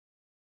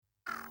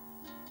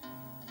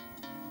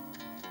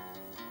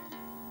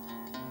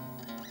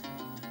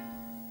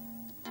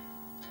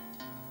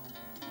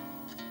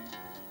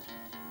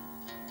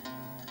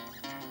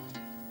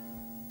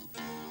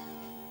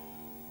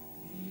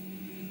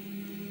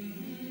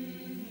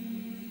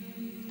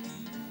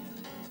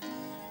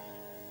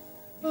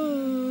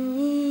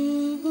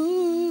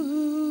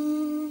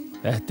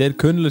Þetta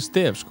kunnulegt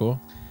stef, sko.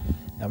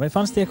 Já, mér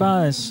fannst ég eitthvað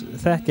aðeins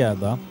þekkja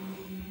þetta.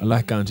 Að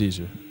lækka hans í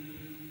þessu.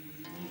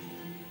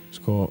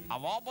 Sko,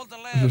 Af ofbeldi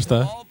leiðir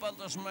hlustaðu. til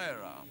ofbeldis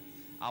meira.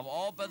 Af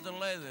ofbeldi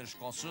leiðir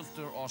sko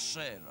sultur og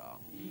seira.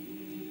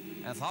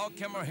 En þá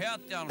kemur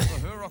hetjan svo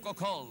hur okkur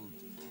kold.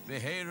 Við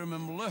heyrum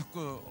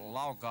lukku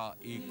lága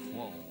í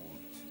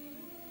kvöld.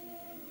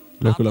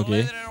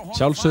 Lökkulokki.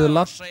 Sjálfsögðu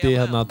Latti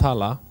hérna að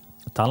tala.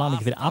 Tala hann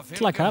ekki fyrir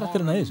alla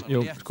karakterina í þessu?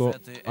 Jú, sko,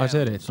 að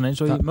segja þér. Svona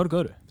eins og í mörg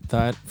öðru.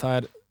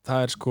 Það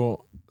er sko,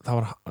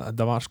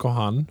 þetta var sko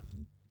hann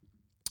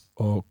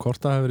og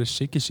hvort það hefur verið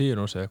Siggi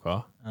Sigurjóns eða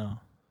eitthvað. Já.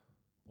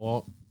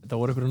 Og það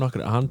voru ykkur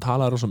nokkri, hann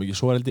talaði rosa mikið,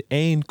 svo er heldur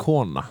ein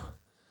kona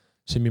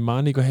sem ég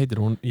man ekki hvað heitir,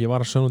 ég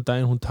var að sögum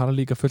daginn, hún tala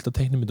líka fullt af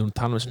teiknumyndir, hún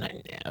tala með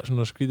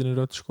svona skrítinni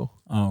rödd, sko.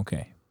 Ok.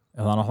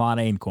 Þannig að það var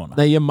ein kona.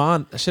 Nei, ég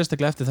man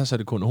sérstaklega eftir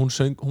þessari konu,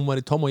 hún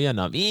var í Tom og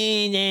Jenna,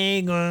 við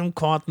eigum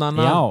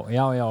kvotnana.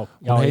 Já.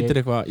 Hún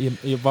heitir eitthvað,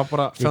 ég var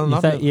bara fæðan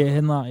af það.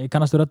 Ég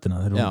kannastu röddina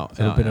þegar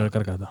þú byrjar að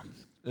garga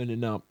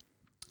þetta.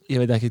 Ég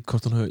veit ekki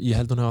hvort ég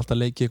held hún hefur alltaf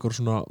leikið eitthvað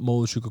svona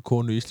móðursjúka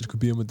konu í íslensku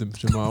bíómyndum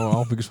sem á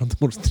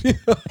áfengisvandamálstríð.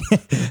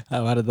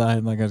 Það var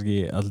þetta kannski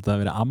alltaf að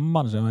vera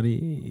amman sem var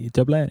í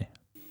töfleginni.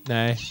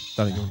 Nei,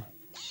 það er ekki hún.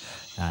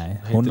 Nei,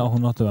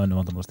 hún áttu að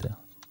önnu vandamálstríð.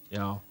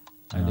 Já,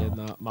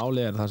 en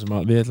málið er það sem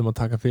við ætlum að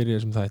taka fyrir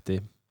þessum þætti.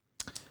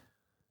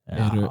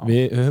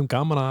 Við höfum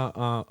gaman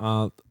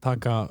að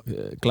taka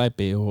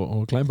glæpi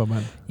og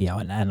glæpamenn. Já,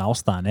 en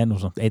ástæðan nú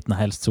samt einna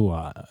helst svo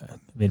að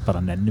við bara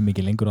nennum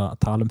ekki lengur að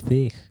tala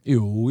þig.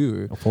 Jú.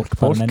 Og fólk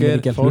bara nennir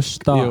ekki að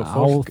hlusta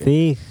á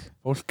þig.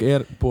 Fólk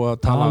er búið að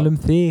tala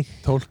þig.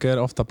 Fólk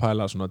er ofta að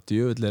pæla svona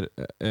djöfull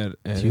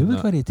Djöfull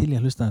var ég til í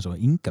að hlusta eins og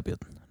Inga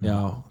Björn. Já,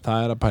 það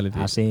er að pæla því.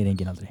 Það segir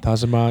enginn aldrei.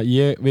 Það sem að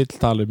ég vil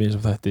tala eins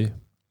og þetta.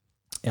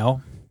 Já.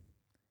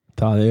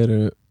 Það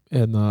eru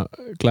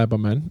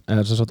glæpamenn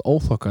eða sem sagt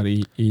óþokkar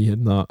í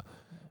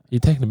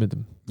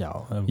teiknumyndum. Já,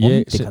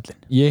 vondikallinn.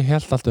 Ég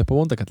held alltaf upp á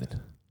vondakallinn.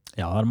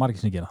 Já, það er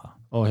margir sem gera það.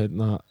 Og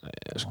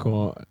sko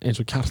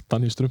eins og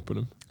Kjartan í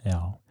strumpunum. Já,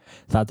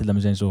 það er til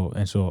dæmis eins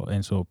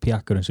og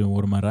pjakkurinn sem við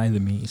vorum að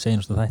ræðum í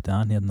seinustu þætti,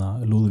 hann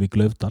Lúðvík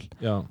Laufdal.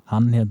 Já.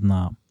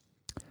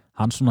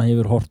 Hann svona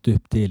hefur hort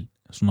upp til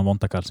svona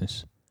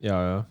vondakallsins.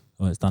 Já.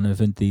 Og hann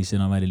hefur fundið í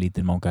sinna að væri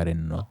lítil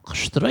mangarinn og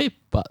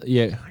straupa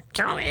ég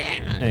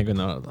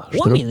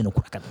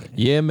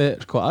er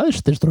með sko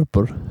aðstir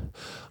straupur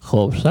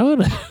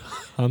hófsagur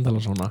hann tala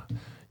svona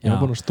ég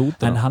var búin að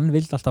stúta en hann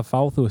vildi alltaf fá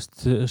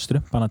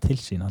strumpana til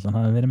sín alltaf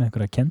hann hefði verið með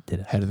einhverja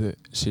kendir herðu,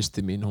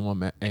 systir mín, hún var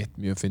með eitt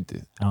mjög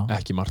fyndið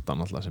ekki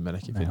Martan alltaf sem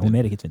er ekki fyndið hún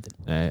er ekki fyndið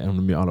nei, hún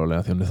er mjög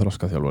alvarlega því hún er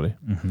þroskaþjálfari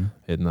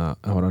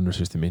það var önnur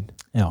systir mín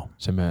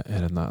sem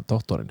er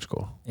doktorinn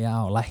sko já,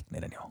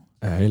 læknirinn já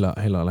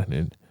heila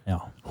læknirinn já.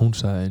 Hún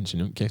sagði einu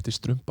sinni, hún keypti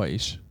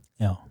strumpaís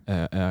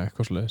eða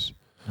eitthvað svoleiðis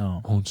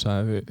hún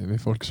sagði við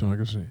fólk sem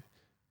var ekki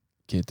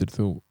getur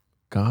þú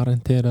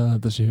garanterað að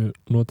þetta séu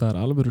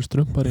notaðar alvöru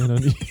strumpar í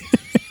hennar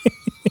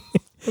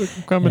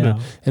hvað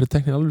mennur? Eru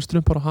teknir alvöru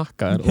strumpar og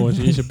hakkaðir og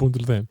þessi ís er búin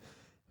til þeim?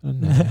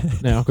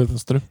 Nei, okkur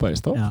þetta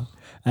strumpaís þá?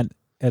 En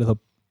er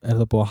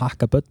það búið að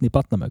hakka börn í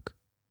barnamögg?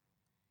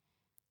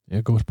 Ég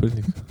er góð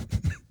spurning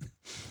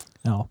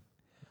Já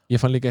Ég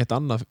fann líka eitt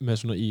annað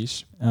með svona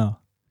ís Já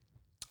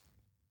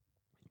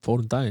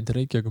Fórum daginn til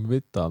Reykjavík með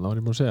vita það var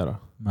ég búin að segja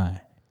það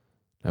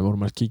Nei,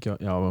 vorum að kíkja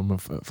við vorum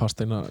að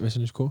fasteigna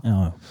vissinni sko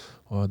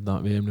og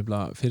við hefum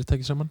nefnilega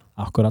fyrirtæki saman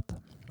Akkurat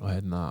og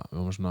við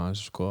vorum svona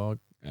sko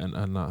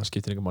en það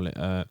skiptir enga máli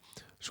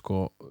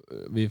sko,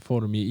 við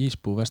fórum í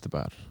Ísbú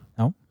Vesturbæjar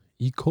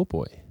í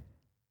Kópavogi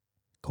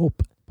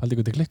Kóp? Paldi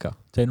ykkur til klikka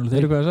Þeir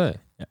eru hvað að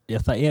segja?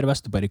 Já, það er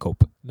Vesturbæjar í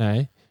Kóp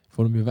Nei,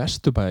 fórum í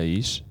Vesturbæjar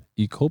ís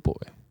í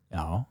Kópavogi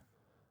Já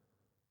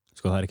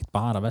Sko það er ekki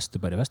bara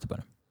Vesturbæjar í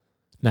Vesturbæjarum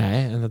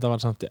Nei, en þetta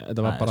var samt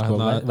þetta var bara sko,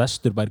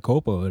 Vesturbær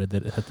Kópavogur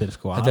þetta er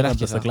sko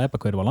aðeins að glæpa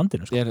hverju á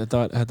landinu sko.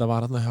 Þetta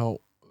var hérna hjá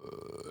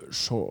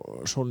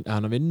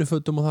hana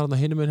vinnufötum og það hérna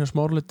hinum einn hjá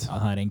Smárlit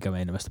það er enga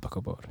veginn Vesturbær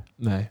Kópavogur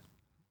Nei,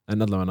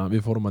 en allavega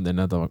við fórum að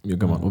inn þetta var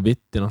mjög gaman og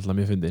Vittin alltaf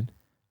mjög fyndinn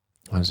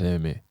og hann segir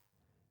mig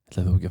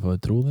ætlaðu þú ekki að fá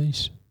þig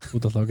trúðaís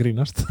út alltaf að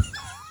grínast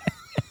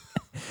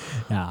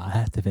Já,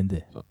 þetta er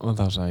fyndið og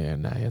þá sagði ég,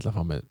 nei, ég ætla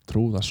að fá mig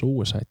trúða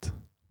suicide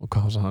og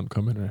hvað sagði hann,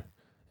 hvað mennur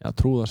já,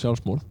 trúða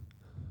sjálfsmorð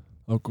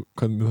og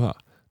hvernig það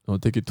þá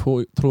tekið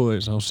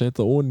tróðaðis og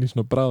setja onni í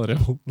svona bræðri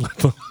og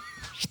læta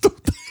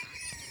stúta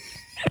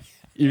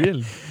í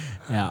vil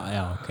já,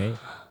 ok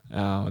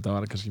já, þetta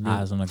var kannski mjög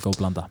það er svona góð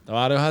blanda það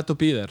var að hætta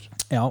og býðir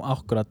já,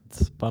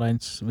 akkurat, bara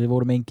eins, við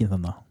vorum enginn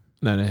þannig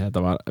nei,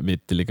 þetta var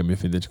mitt líka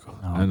mjög fyndið sko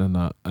en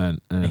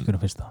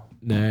einhverjum fyrsta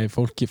nei,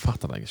 fólki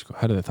fattar það ekki sko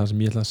herði, það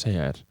sem ég ætla að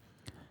segja er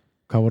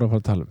hvað voru að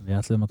fara að tala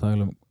við ætlum að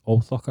tala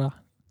óþokka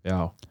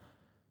já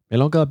Ég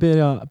langaði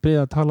að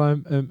byrja að tala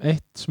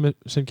eitt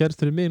sem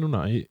gerist fyrir mig núna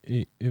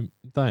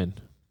daginn.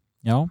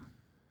 Já,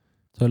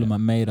 tölum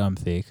að meira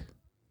þig.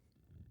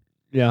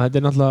 Já, þetta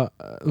er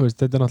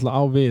náttúrulega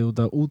á við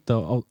út á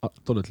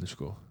dólullu,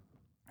 sko.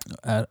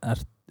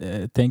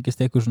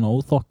 Tengist eitthvað svona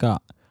óþokka,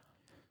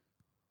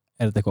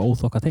 er þetta eitthvað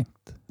óþokka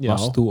tengt? Já.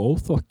 Varst þú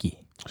óþokki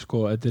sko,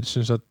 þetta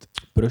sem sagt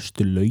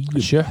Bröstu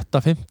laugum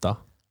 7.5.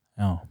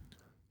 Já,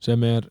 sem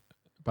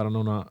bara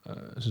núna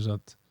sem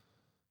sagt,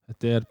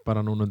 þetta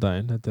bara núna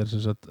daginn, þetta sem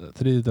sagt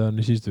 3. daginn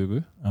í síðustu viku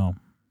já,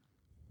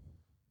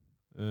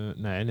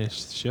 nei,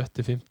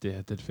 7.5.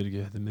 þetta fyrir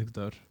ekki, þetta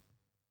miðvikudagur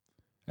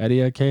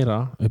ég að keyra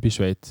upp í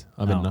sveit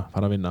að vinna,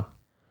 fara að vinna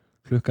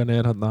klukkan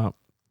hérna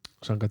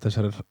samkvæmt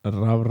þessari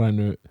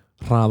rafrænu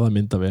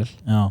hraðamyndavél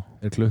já,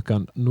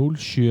 klukkan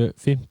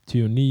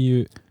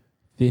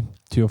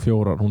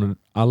 07:59:54 hún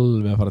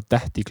alveg að fara að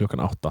detti í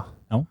klukkan 8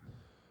 Já.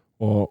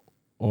 og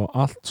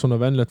allt svona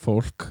venlegt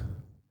fólk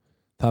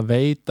það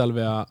veit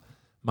alveg að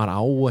maður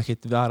á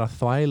ekkert vera að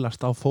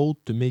þvælast á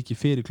fótum mikið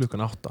fyrir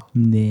klukkan 8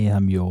 nei,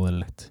 það mjög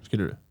óðurlegt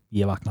skilurðu?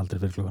 Ég vakna aldrei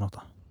fyrir klukkan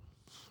 8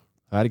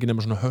 Það ekki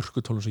nema svona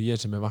hörkutólum sem ég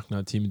sem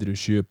vaknaði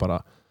 10:07 bara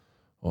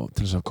og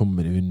til þess að koma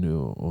mér í vinnu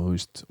og þú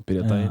veist,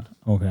 byrja daginn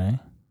Ok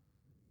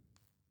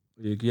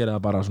Ég gera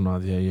það bara svona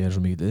því að ég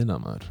svo mikið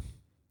iðnaðarmaður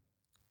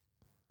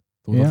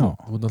Þú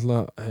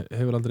náttúrulega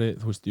hefur aldrei,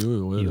 þú veist,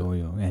 Jú,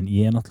 en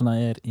ég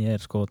náttúrulega ég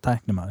sko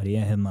tæknimaður,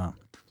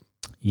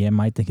 ég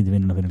mæti ekki til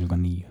vinnuna fyrir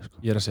klukkan 9 sko.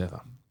 Ég að segja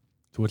það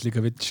Þú ert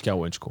líka við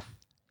skjáin, sko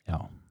Já,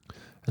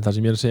 En það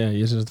sem ég að segja,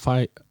 ég sem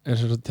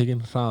sagt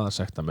tekinn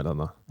hraðasekta mér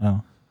þarna já,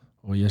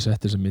 og ég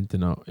setti þessa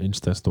myndin á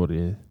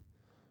Insta-story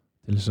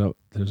til þess að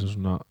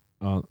svona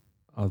að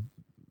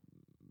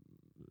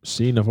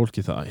sýna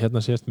fólki það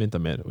hérna sést mynda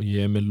mér og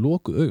ég með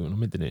lokuð augun á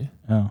myndinni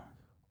já,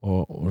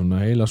 og svona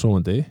eiginlega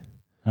sofandi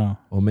já,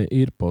 og með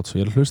earpods og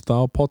ég að hlusta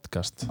á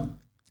podcast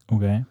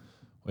ok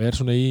og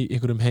svona í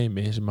einhverjum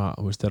heimi sem að,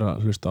 þú veist,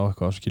 að hlusta á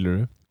eitthvað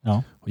skilurðu Já,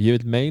 og ég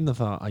vil meina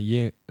það að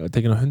ég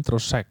tekin á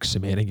 106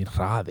 sem engin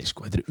hraði,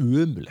 sko, þetta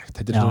ömulegt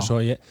þetta svona svo,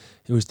 ég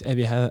veist,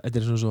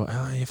 þetta svona svo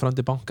ég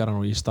frandi bankaran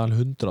og ég stal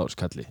 100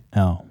 skalli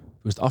já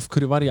þú veist, af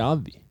hverju var ég að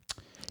því?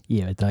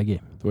 Ég veit það ekki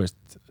Þú veist,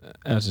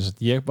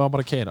 ég var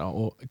bara að keyra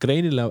og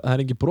greinilega, það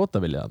engin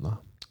brotavilja þarna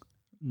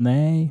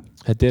Nei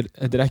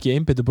Þetta ekki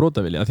einbyttu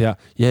brotavilja því að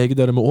ég hef ekki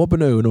verið með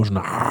opin augun og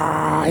svona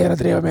ég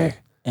að drífa mig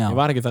Já. Ég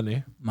var ekki þannig,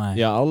 Nei.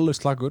 ég alveg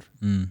slagur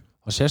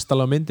og sést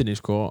alveg á myndinni,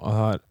 sko, að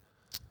það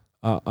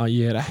að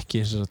ég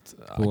ekki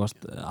Þú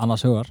varst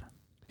annars hugar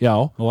Já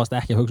Þú varst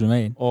ekki að hugsa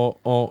veginn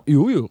og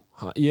jú,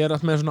 ég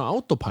alltaf með svona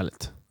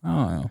autopilot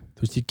Já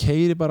Þú veist, ég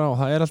keyri bara og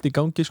það allt í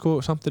gangi, sko,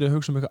 samt að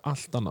hugsa eitthvað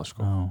allt annað,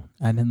 sko Já.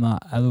 En ef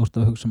þú ert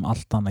að hugsa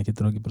allt annað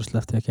getur þú ekki bara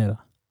sleppt því að keyra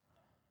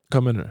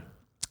Hvað mennur?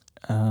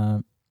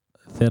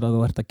 Þegar þú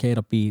ert að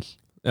keyra bíl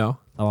Já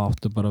þá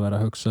áttu bara að vera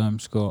að hugsa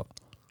sko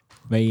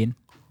veginn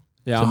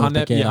Já, hann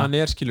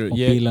skilur og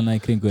bílana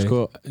í kringu þig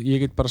sko,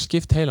 ég get bara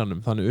skipt heilanum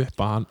þannig upp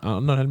að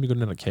annar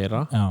helmingurinn að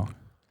keyra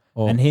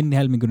en hinn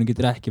helmingurinn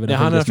getur ekki verið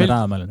að fylgjast með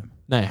hraðamælinum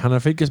Nei, hann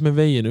að fylgjast með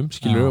veginum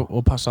skilur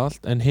og passa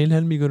allt en hinn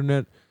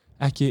helmingurinn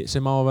ekki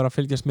sem á að vera að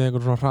fylgjast með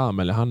einhvern svona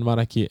hraðamæli hann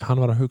var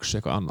að hugsa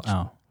eitthvað annars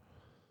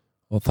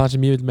og það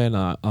sem ég vil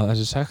meina að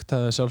þessi sekt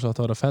hefði sjálfsagt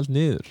að vera felld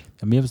niður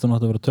Mér finnst það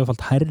náttúrulega að vera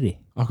tvöfalt hærri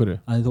Akkurru?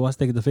 Að þú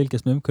varst ekkert að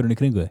fylgjast með umhverfinu í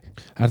kringu þig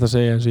Það að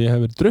segja eins og ég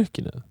hef verið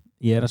drukkin eða?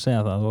 Ég að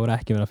segja það, þú voru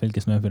ekki verið að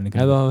fylgjast með umhverfinu í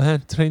kringu Ef það hefði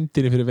hent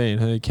hreindýri fyrir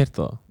veginn hefði ég kert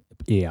það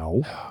Já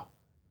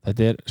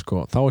Þetta sko,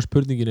 þá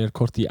spurningin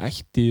hvort ég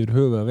ætti yfir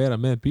höfu að vera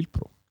með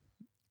bílpróf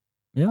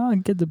Já,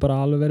 það getur bara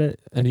alveg verið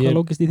eitthvað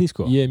lógist í því,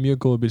 sko Ég mjög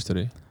góður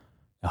bílstjóri Já,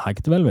 það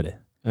getur vel verið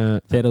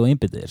þegar þú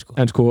einbyttir þér, sko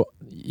En sko,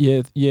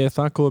 ég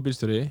það góður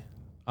bílstjóri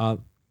að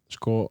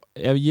sko,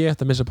 ef ég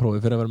ætti að missa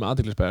prófið fyrir að vera með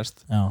athyglisbest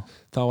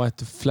þá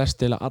ættu flest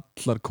eða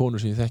allar konur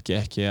sem ég þekki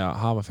ekki að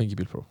hafa fengið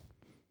bílpróf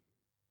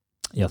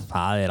Já,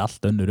 það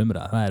allt önnur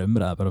umræða. Það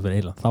umræða bara fyrir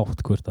heilan þátt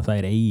hvort að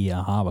það eigi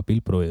að hafa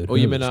bílprófið. Og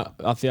ég meina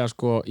að því að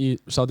sko í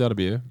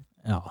Sádi-Arabíu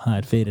Já,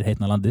 það fyrir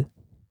heitna landið.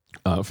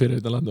 Já, fyrir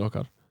heitna landið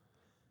okkar.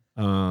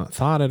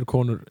 Þar eru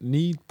konur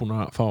nýbúin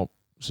að fá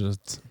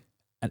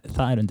En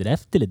það undir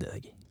eftirlitið,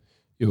 ekki?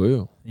 Jú.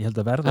 Ég held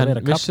að verða að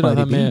vera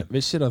kappaður í bíl.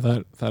 Vissir að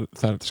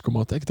það sko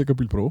máttu ekki taka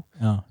bílpróf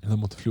en það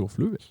máttu fljúga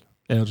flugvél.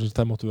 Eða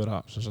það máttu vera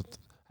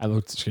ef þú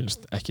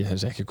skilst ekki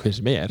þessi ekki hvað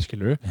sem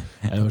skilur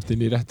ef þú ert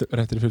inn í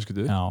réttri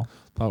fjölskyldu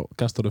þá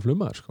gastur þú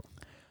flugmaður sko.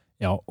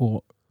 Já,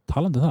 og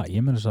talandi það,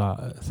 ég meina þess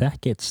að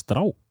þekki eitt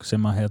strák sem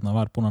að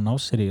var búin að ná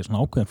sér í svona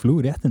ákveðin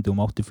flugréttindi og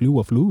mátti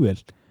fljúga flugvél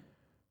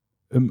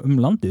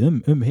landið,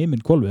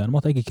 heiminn hvolfið, hann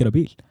mátti ekki keyra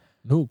bíl.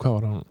 Nú, hvað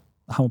var hann?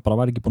 Hann bara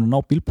var ekki búin að ná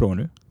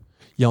bílprófinu.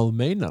 Já, þú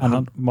meinar. En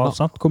hann má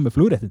samt komið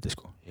flugréttindi,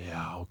 sko.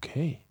 Já,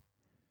 ok.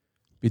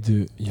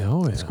 Býtu, já.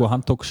 Sko,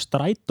 hann tók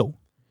strætó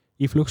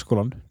í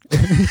flugskólan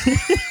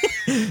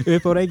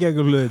upp á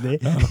Reykjavíkurflugvelli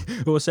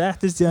og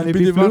settist síðan upp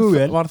í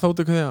flugvél. Var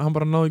þáttu hvað hann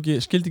bara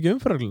skildi ekki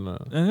umferðarregluna?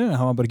 Nei,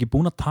 hann var bara ekki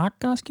búinn að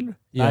taka, skilur.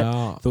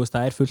 Þú veist,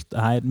 það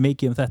er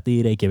mikið um þetta í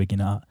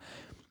Reykjavíkina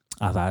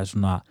að það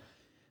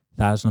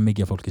er svona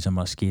mikið af fólki sem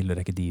skilur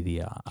ekkert í því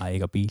að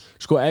eiga bíl.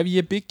 Sko, ef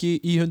ég byggi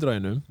í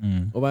 100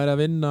 og væri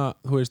að vinna,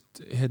 þú veist,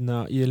 ég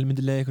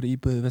myndi leiða ykkur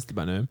íbúðið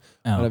Vesturbænum,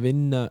 væri að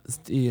vinna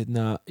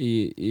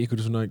í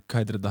ykkur svona, hvað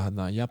heitir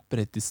þetta,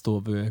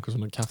 jafnréttistofu, eitthvað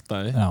svona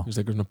kjaftaði,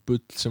 eitthvað svona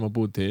bull sem var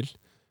búið til,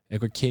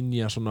 eitthvað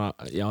kynja svona,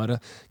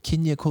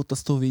 kynja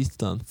kvótastofu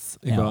Íslands,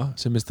 eitthvað,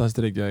 sem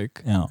staðstir Reykjavík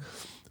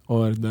og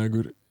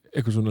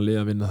eitthvað svona lið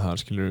að vinna þar,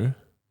 skilur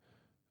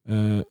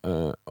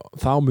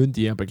þá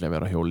myndi ég bara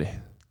vera á hjóli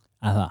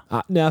að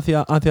það Nei, að því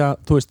að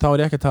þú veist, þá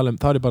er ég ekki að tala um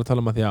þá er ég bara að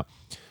tala um að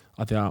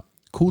því að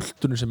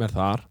kúltúrin sem er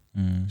þar,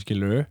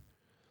 skilur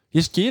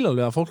ég skil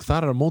alveg að fólk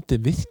þar er á móti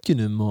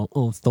virkjunum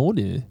og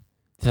stóriðu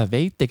það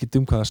veit ekkert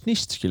hvað það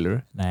snýst, skilur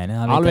Nei,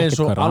 það veit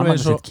ekkert hvað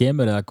rafmagnsett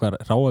kemur eða hvað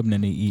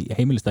ráefnin í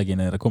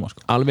heimilistakinu er að koma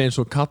sko. Alveg eins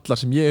og kallar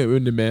sem ég hef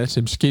unni með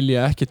sem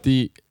skilja ekkert í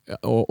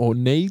og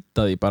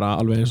neita því bara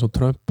alveg eins og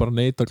Trump bara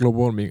neita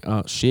global warming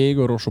að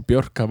Sigur og svo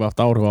Björk hafa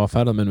haft áhrif á að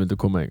ferðamenn vildu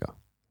koma eitthvað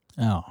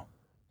Já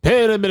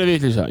Heyrðu mér að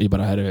vitlýsa ég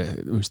bara,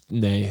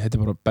 nei, þetta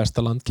er bara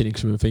besta landkynning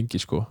sem við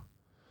fengið sko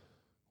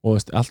og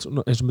allt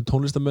eins og með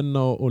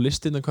tónlistamennina og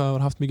listina hvað það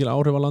var haft mikil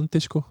áhrif á landi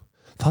sko.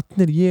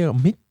 Þannig er ég á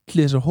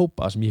milli þessar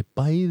hópa sem ég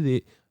bæði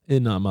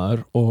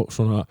iðnaðarmaður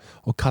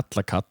og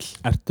kall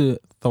Ertu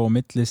þá á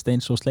milli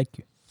steins og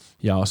sleggju?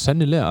 Já,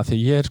 sennilega, því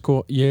ég er sko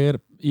ég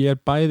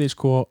er bæði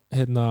sko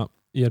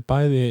ég er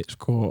bæði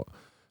sko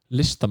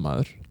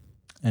listamaður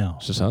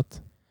sem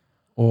sagt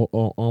og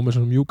með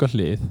svona mjúka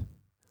hlið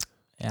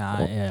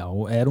Já,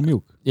 er hún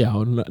mjúk? Já,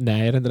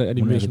 nei, er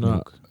ég mjög svona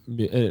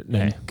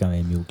nei,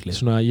 mjúk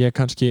svona ég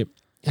kannski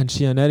en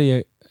síðan er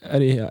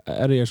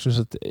ég svona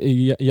sagt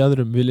í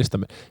jaðrum við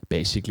listamenn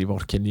basically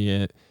vorkenni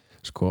ég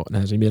sko,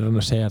 neða sem ég er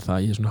að segja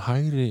það ég er svona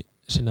hægri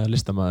sinnaður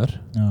listamaður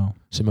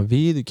sem að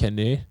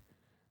viðurkenni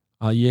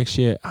að ég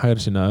sé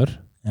hægri sinnaður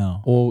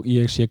og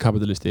ég sé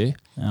kapitalisti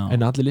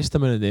en allir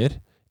listamennir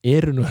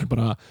eru nú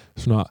bara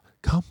svona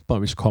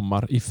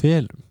kampavískommar í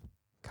felum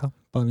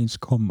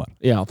Kampavískommar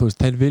Já, þú veist,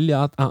 þeir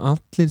vilja að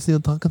allir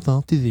síðan taka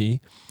þátt í því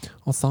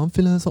og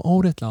samfélagið er svo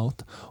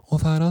óréttlátt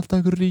og það er alltaf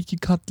einhver ríki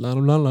kallar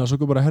og lala,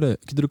 svo bara, herru,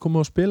 getur þú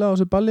komið og spila á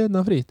þessu balli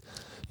hérna frýtt?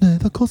 Nei,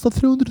 það kostar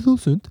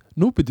 300.000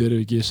 Nú byrjuðu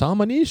við ekki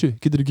saman í þessu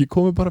Getur þú ekki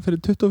komið bara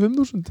fyrir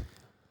 25.000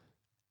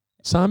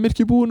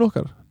 Samirki búin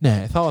okkar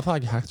Nei, þá var það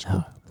ekki hægt,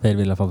 sko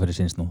Þeir vilja fá fyrir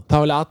síns nú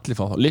Það vilja allir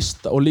fá þá,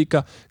 lista og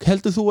líka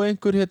heldur þú að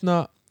einhver,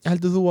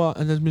 heldur þú að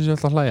en þess að ég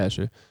alltaf hlæja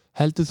þessu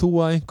heldur þú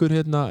að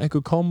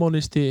einhver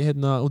kommunisti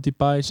út í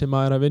bæ sem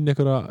að er að vinna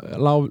einhverja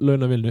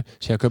láglaunavinnu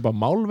sé að kaupa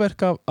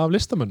málverk af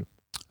listamönnum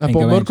upp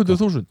á mörgundu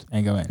þúsund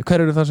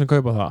hver eru það sem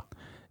kaupa það?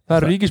 Það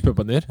eru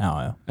ríkispjöpanir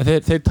en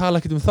þeir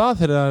tala ekkert um það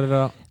þegar það er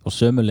að og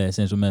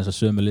sömulegis eins og með þess að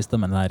sömu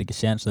listamenn það er ekki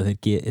séns að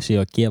þeir séu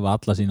að gefa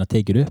alla sína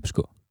tekjur upp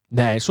sko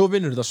Nei, svo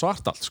vinnur þetta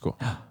svart allt sko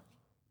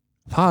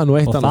Það er nú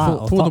eitt annað,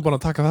 þú ert bara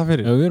að taka það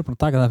fyrir Já, við erum bara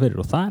að taka það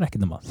fyrir og það er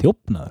ekkert nema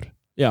þjófnaður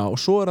Já, og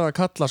svo er það að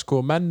kalla sko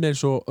menn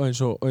eins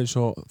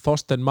og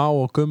Þorstein Má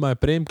og Gummaði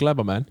Brim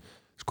glæpamenn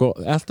sko,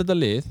 allt þetta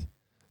lið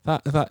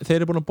þeir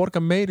eru búin að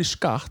borga meiri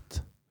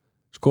skatt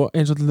sko,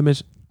 eins og til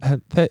dæmis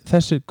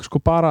þessi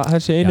sko bara,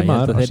 þessi einu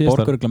maður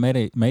þeir borga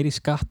meiri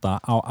skatta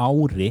á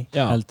ári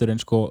heldur en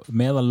sko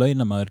meðal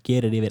launamaður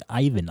gerir yfir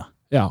ævina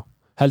Já,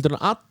 heldur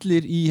en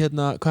allir í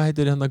hvað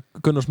heitir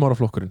Gunnar Smára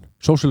flokkurinn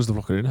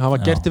sósíalistaflokkurinn,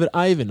 hafa gert yfir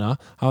ævina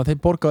hafa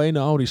þeir borgað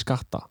einu ári í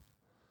skatta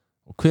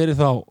og hver er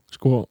þá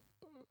sko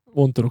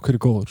vondur og hver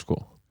er góður sko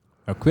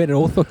Já, hver er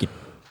óþokkin?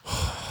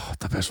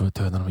 Það er svo við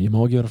töðanum, ég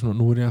má ekki vera svona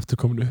nú er ég eftir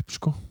komin upp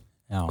sko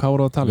Já. Hvað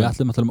voru að tala Við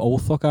ætlum að tala um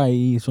óþokka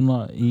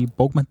í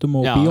bókmenntum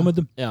og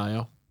bíómyndum Já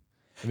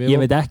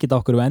Ég veit ekkert á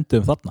okkur við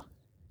endum þarna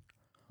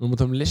Nú erum við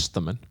að tala um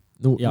listamenn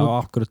Já,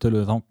 okkur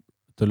tölum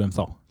við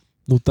þá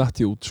Nú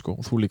datt ég út sko,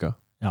 og þú líka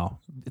Já,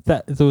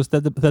 þú veist,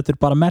 þetta er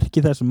bara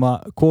merki þessum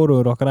að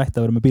hvorugur okkar ætti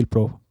að vera með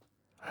bílpróf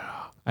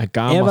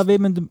Ef að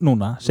við myndum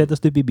núna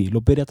setjast upp í bíl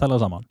og byrja að tala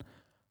saman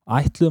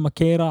ætluðum að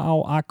keyra á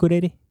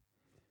Akureyri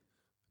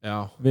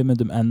Já Við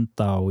myndum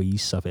enda á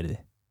Ísafirði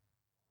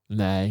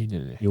Nei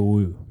Jú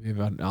Við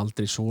varum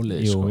aldrei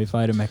svoleiðis Jú, við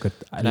færum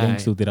eitthvað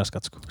lengst út í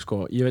raskat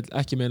Sko, ég vil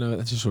ekki meina að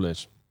þetta sé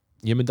svoleiðis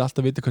Ég myndi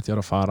alltaf vita hvert ég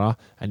er að fara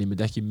en ég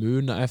myndi ekki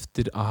muna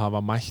eftir að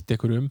hafa mætt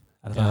einhverjum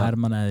Er það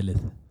Hermann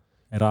eðlið?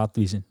 Er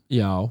ratvísin?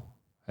 Já,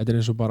 þetta er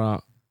eins og bara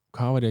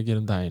hvað var ég að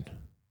gera um daginn?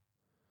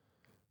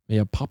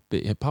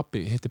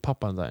 Pappi hitti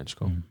pappa um daginn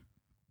sko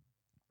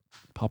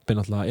Pappi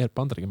náttúrulega er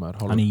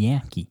bandaríkjamaður Hann er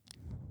Yankee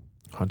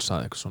Hann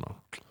sagði eitthvað svona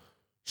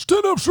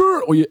Stand up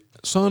sir og ég,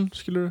 son,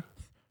 skilur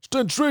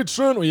Stand straight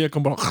son og ég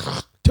kom bara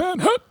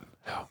 10 head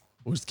Já,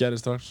 og veist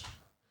gerði strax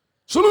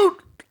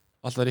Salute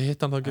Alltaf er ég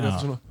hitt hann þá gerir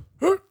þetta svona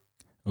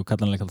Og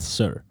kallar hann eitthvað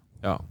sir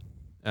Já,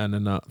 en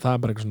það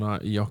er bara eitthvað svona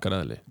í okkar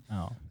eðli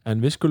Já.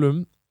 En við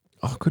skulum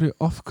okkur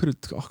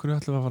ætlum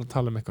við að fara að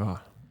tala um eitthvað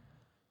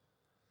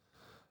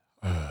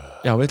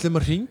Já, við ætlum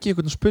að ringi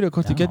einhvern og spyrja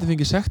hvort ég geti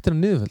fengið sektina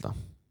niðurfellda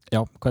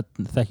Já,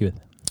 hvern þekkjum við?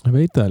 Ég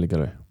veit það líka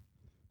alveg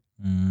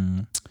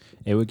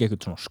Ef við ekki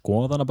eitthvað svona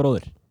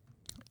skoðanabróðir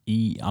í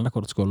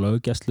annarkvort sko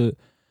löggæslu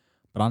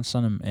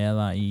bransanum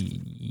eða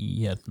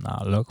í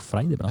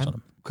lögfræði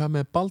bransanum Hvað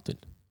með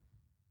Baldvin?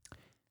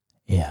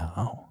 Já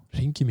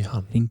Ringjum í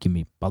hann Ringjum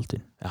í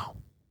Baldvin Já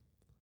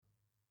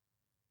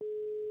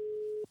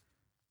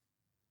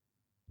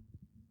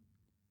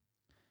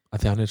Af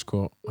því hann er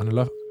sko hann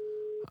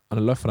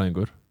er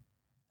lögfræðingur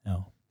Já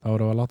þá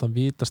erum við að láta hann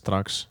vita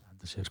strax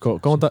sko,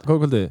 góða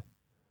kvöldið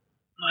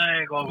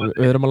Nei, góða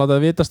kvöldið Við erum að láta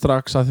það vita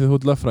strax að því þú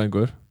ert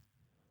lögfræðingur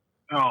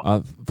Já,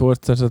 að þú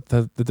ert þess að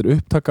þetta er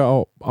upptaka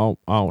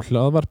á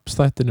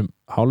hlaðvarpstættinum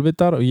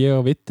Hálfvitar og ég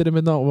á vittirum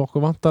minna og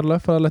okkur vantar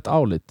lögfræðilegt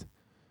álit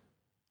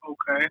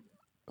ok,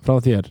 frá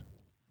þér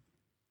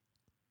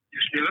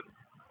ég skilur.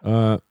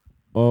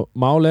 og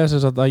málið er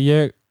sem sagt að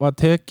ég var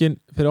tekin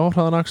fyrir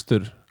óhraðan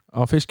akstur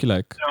á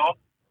Fiskilæk Já,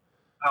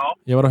 já,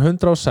 ég var á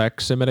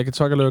 106 sem er ekkert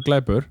svakalegu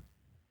glæpur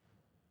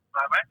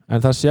nei,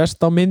 en það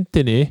sést á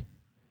myndinni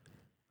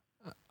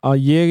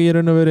að ég í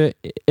raun og veru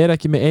er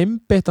ekki með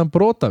einbeittan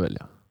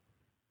brotavilja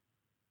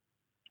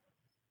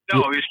já,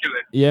 ég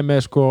skilur. ég er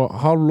með sko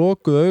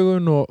hálflokuð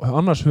augun og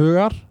annars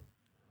hugar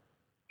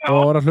Já,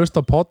 og var að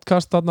hlusta á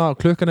podcast þarna og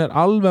klukkan er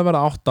alveg að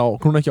vera 8 og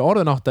hún er ekki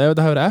orðin 8 ef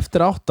þetta hefur verið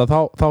eftir 8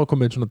 þá er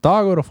komið svona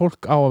dagur og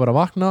fólk á að vera að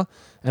vakna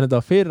en þetta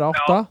var fyrir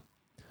 8 já,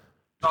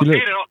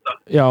 fyrir 8.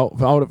 já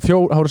það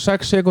voru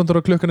 6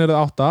 sekundur og klukkan er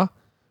 8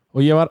 og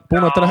ég var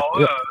búinn að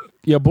drekka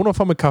ég var búinn að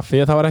fá mig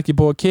kaffi það var ekki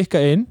búið að kikka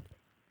inn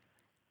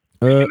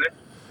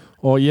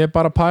og ég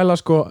bara pæla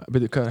sko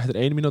þetta er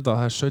 1 mínúta,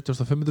 það er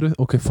 17.500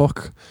 ok, fuck,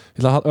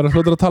 ég ætla að vera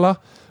hlutur að tala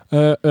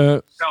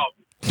Já,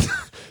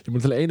 ég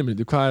múið til 1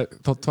 mínúti, hvað er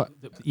þá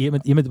Ég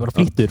myndi bara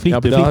flýttur já,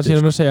 það sem ég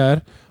er að segja er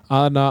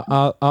að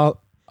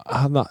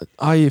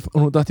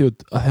nú dætti ég út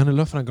að hann er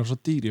lögfræðingar svo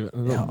dýr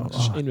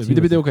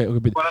bíti, ok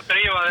bara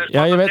drífa þér.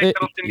 já, ég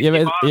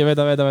veit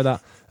að það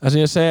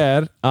sem ég segja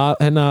er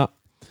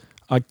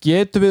að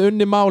getum við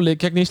unni máli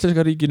gegn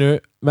Íslenska ríkinu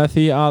með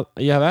því að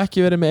ég hef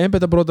ekki verið með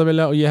einbeita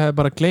brotavilja og ég hef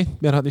bara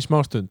gleymt mér hann í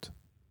smástund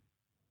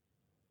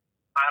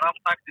Það er allt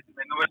taktið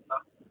minn, þú veist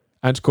það.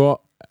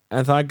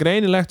 en það er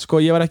greinilegt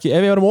sko, ef ég var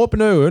með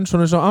opin augun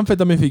svona eins og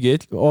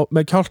amfetamínfíkill og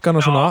með kjálkan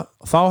og svona,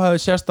 þá hefði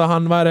sést að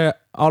hann væri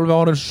alveg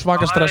orðin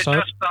svaka stressað Það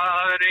er sérst að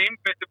það er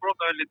einbeittur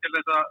brotavilji til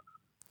þess að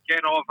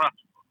gera of hratt.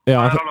 já,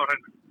 Það er alveg á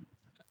hreinu.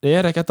 ég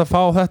er ekki hægt að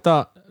fá þetta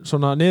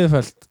svona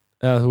niðurfellt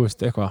eða þú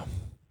veist, eitthvað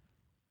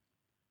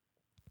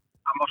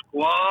Það má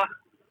skoða það.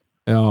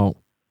 já,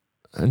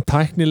 en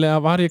tæknilega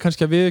var ég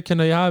kannski að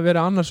viðurkenna að ég hafi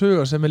verið annars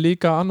huga sem er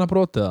líka annar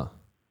brotiða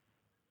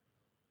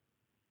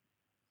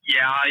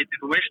Já,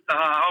 þú veist að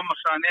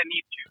hámarkshraðinn er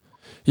 90.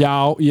 já,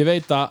 ég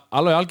veit að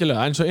alveg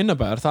algjörlega eins og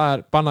innabæðar, það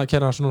er bannað að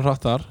keyra svona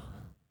hrattar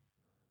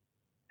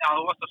Já,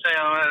 þú varst að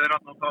segja að það er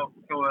rátt á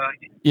þjóðið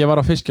ekki. ég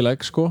var á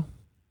Fiskilæk sko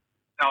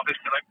Já,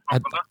 fyrstileg,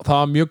 nákvæmlega. það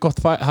var mjög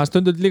gott það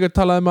stundur líka að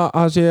tala að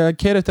það sé að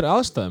keyra eftir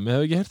aðstæðum, ég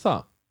hef ekki heyrt það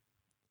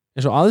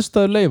eins og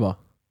aðstæður leyfa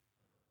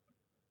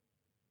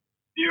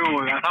Jú,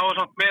 en það var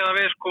samt með að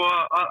við sko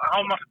að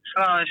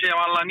hámarkshraðinn sé á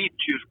alla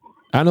 90 sko.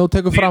 en þú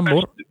tekur fram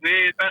úr,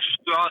 Við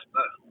bestu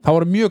aðstæður. það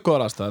voru mjög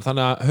góðar aðstæður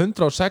þannig að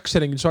 106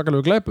 er engin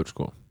svakalegu glæpur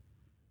sko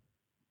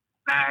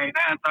Nei,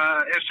 en það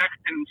er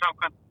sektinn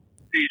samkvæmt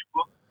því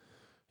sko.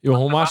 jú,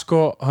 hún var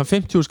sko, hann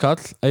 50 skall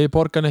ef ég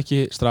borga hann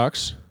ekki strax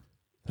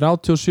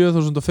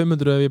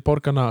 37.500 ef ég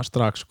borga hana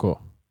strax sko Já,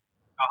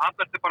 hann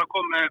ertu bara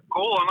komið með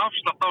góðan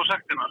afslátt á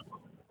sektina sko.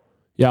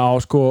 já,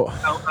 sko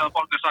Það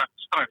borgar strax.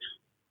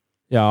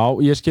 já,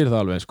 ég skil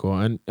það alveg sko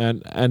en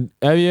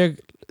ef ég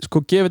sko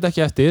gefið þetta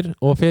ekki eftir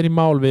og fer í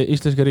mál við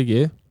Íslenska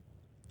ríkið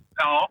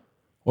Já,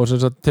 og sem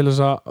sagt til þess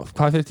að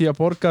hvað þurfti ég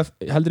að borga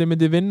heldur ég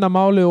myndi vinna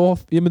máli og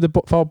ég myndi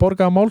fá að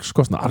borga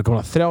málskostnað, það er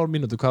komin að 3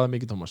 mínútur, hvað er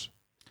mikið Tómas?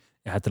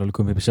 Já, þetta er alveg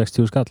komið upp í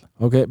 60 skall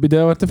ok,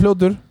 byrjuðu að verða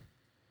fljótur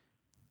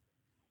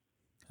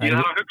ég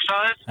þarf að hugsa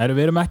aðeins.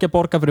 Við erum ekki að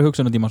borga fyrir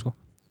hugsunartíma sko.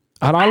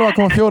 það er alveg að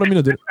koma 4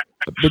 mínútur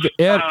byrjuðu,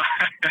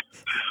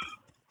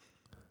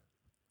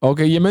 ok,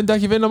 ég myndi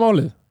ekki vinna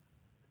málið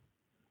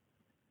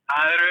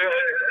Það eru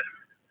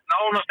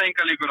nánast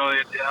enga líkur á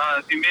því. Það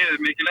er því miður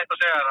mikið leitt að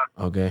segja það.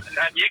 ok,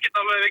 En við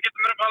getum alveg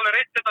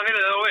reynt þetta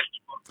fyrir þegar þú veist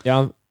sko. já,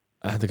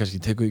 þetta kannski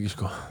tekur ekki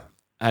sko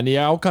en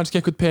ég á kannski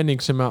eitthvað pening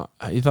sem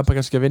ég þarf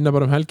kannski að vinna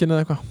bara um helgin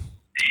eða eitthvað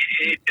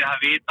Það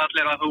vita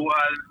allir að þú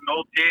er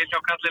nóg til hjá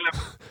kallinum.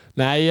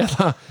 nei, ég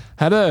ætla,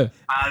 herðu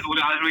Þú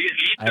lítur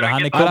Hann er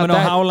geta- komin á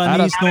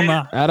hálan ís núna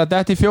er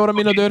þetta í 4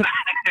 mínútur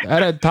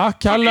takk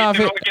kærlega Þú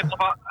fyrir lítur að geta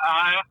Já,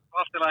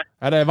 allt í lagi.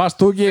 varst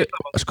þú ekki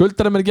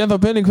skuldar mér ekki ennþá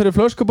pening fyrir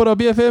flöskubora á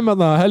BFM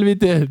þarna,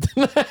 helvítið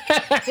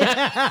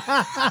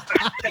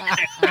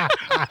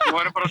Þú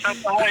verður bara að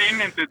senda það inn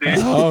inn til því. já,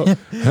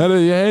 herðu,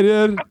 ég heyri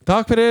þér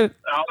takk fyrir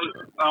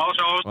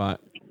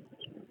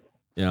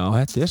Já, já,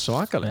 þetta er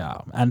svakalega Já,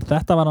 en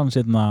þetta var hann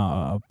sérna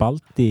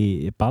Baldi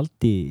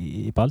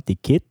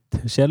Kidd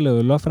sérlegu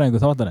lögfræðingu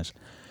þáttarins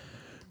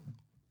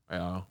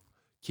já,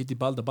 Kitty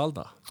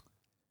Balda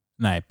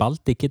Nei,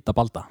 Baldi Kidda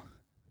Balda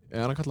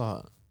er hann að kalla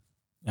það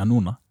Já,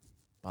 núna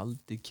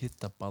Baldi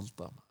Kitta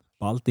Balda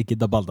Baldi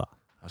Kidda Balda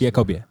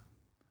BKB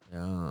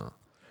já,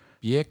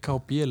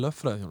 BKB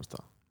löffræði þjónusta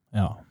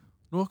Já,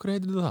 nú okkur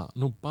heitir það,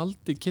 nú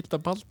Baldi Kitta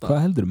Balda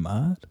hvað heldur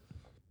maður?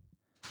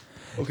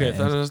 ok,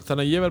 þannig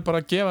að ég verð bara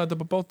að gefa þetta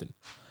upp á bátinn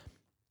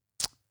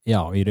Já,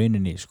 í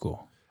rauninni sko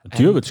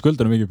Djöfull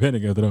skuldar mikið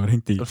pening eftir að vera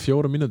hringt í það er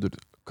 4 mínútur,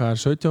 hvað er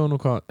 17 og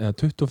hvað eða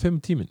 25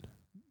 tíminn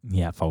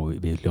Já,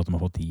 við hljótum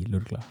að fá díl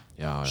örgulega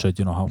já,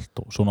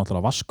 17,5 og svo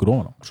náttúrulega vaskur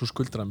ofan á svo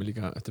skuldar hann mig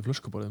líka eftir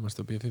flöskuborðið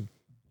mæstu á BFM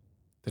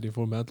þegar ég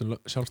fór með öllum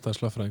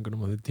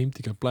sjálfstæðislöffræðingunum og þeir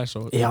tímdi ekki að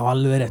blæsa Já,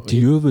 alveg rétt,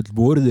 djöfull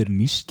voru þeir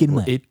nískir og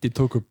með Iddi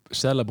tók upp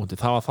seðlabúndi,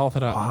 það var þá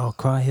þegar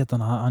Hvað hétt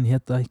hann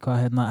hétt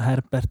eitthvað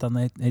Herbert, hann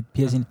eitt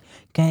pjössin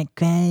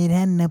Hvað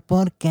hann að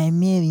borga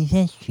mér í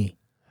þessu?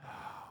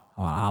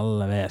 Það var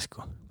alveg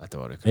sko þetta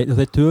var ykkur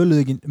Þeir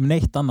töluðu ekki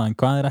neitt annað en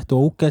hvað þeir ættu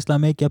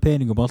ógeðslega mikið af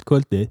peningum allt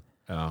kvöldi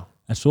Já,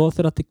 en svo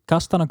þegar til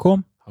kastana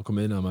kom þá kom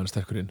inn að maður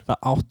sterkur inn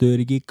það áttu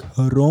þeir ekki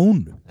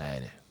krónu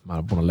Nei,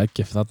 maður er búin að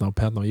leggja þarna á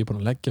penna og ég er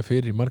búin að leggja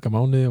fyrir í marga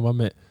mánuði og var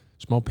með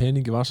smá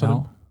pening í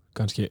vasanum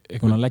kannski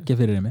búin að leggja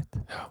fyrir þeim mitt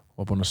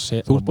og búin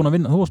að Þú varst búin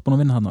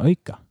að vinna hann að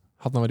auka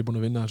þarna var ég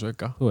búin að vinna þessu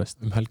auka þú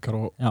veist helgar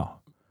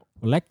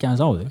og leggja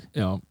hans á þig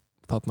já,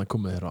 þarna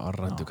komið þér á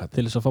arrændu kall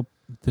til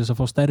þess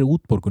að fá stærri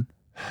útborgun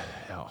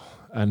Já,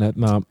 en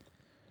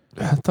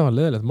þetta var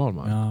leiðilegt mál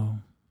maður Já,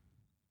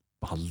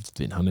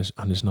 Baldvin, hann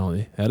er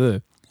snáði Herðu,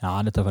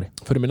 hann er töffari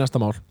fyrir mér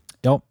næsta mál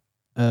Já,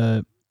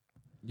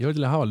 Ég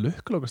vil hafa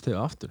lukkulokastegu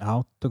aftur já,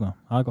 tökum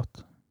það er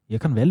gott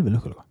Ég kann vel við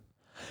lukkuloka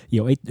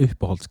Ég á einn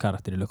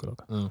uppáhaldskarakter í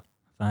lukkuloka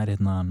Það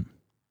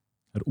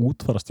er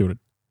útfarastjórinn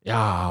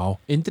Já,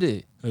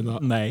 Indriði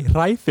Nei,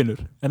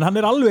 Ræfinur En hann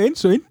er alveg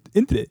eins og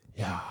Indriði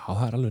Já,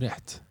 það er alveg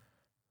rétt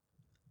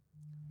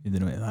Býtu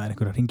nú við, það er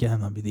einhver að ringja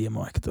þennan Býtu, ég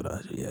má ekkert vera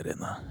þessu, ég er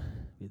hérna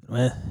Býtu nú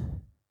við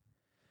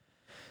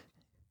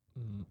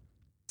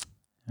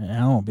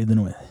Já, býtu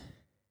nú við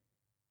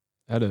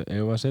Herðu,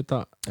 ef við að setja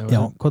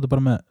Já, hvað er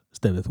bara með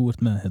stefið, þú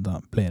ert með þetta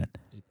playerinn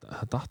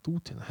Það datt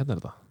út hérna er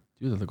þetta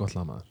Jú, þetta er gott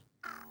lag maður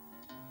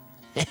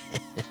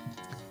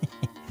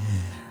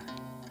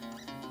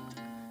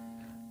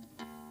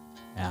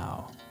Já,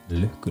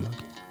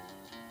 lukkuloki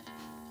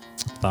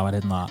Það var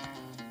hérna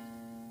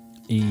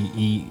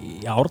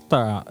í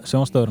árdaga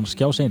sjónastöðurinn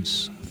Skjásins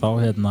þá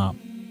hérna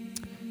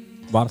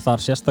var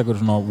þar sérstakur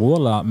svona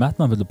voðalega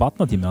metnaðfullu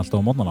barnatími alltaf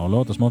á mótnana á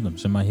laugardagsmótnum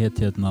sem að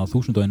hét hérna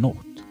 1001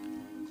 nótt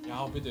Já,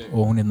 byrju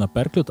og hún hérna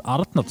Bergljót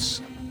Arnalds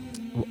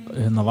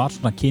hérna var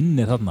svona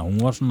kynnir þarna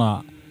hún var svona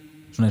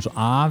eins og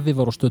afi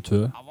var á stöð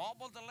 2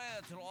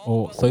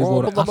 og þau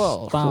voru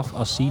alltaf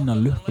að sína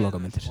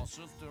lukkulokamyndir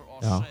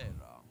Já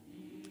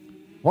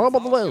What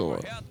about the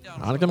leður?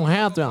 Hann er ekki nú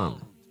hættu hann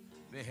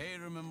Við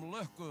heyrum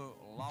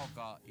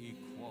lukkuláka í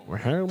kvót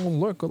Við heyrum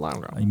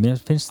lukkuláka Mér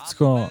finnst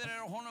sko Þeir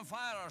eru honum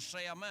færa að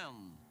segja menn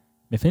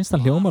mér finnst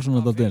það hljómar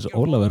svona dálítið eins og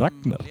Ólafur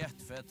Ragnar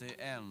Léttfetti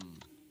enn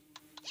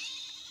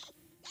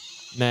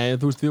Nei,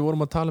 þú veist, við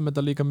vorum að tala um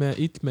þetta líka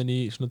með illmenn í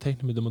svona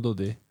teiknumyndum og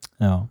dóti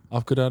Já,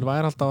 Af hverju það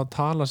væri alltaf að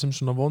tala sem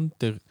svona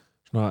vondir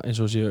svona eins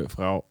og séu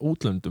frá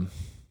útlöndum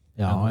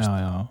já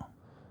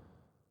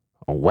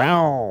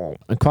Wow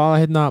En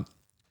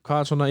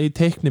hvað er svona í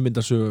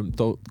teiknumyndasögum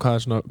hvað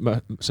er svona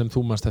sem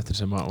þú mannst eftir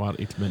sem var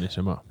illmenni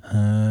sem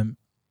að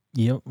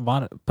Ég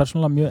var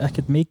persónulega mjög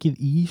ekkert mikið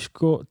í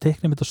sko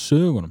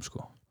teiknumyndasögunum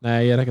sko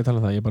Nei, ég er ekki að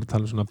tala um það, ég er bara að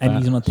tala um svona en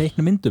í svona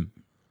teiknumyndum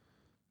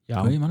Já,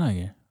 Hvað ég manna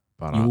ekki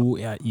bara Jú,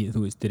 já,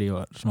 þú veist, þegar ég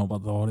var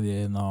smábarn þá horfði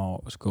ég inn á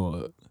sko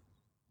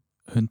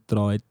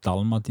 101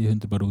 Dalmati,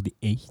 100 bara út í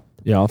 1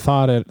 Já,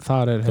 þar er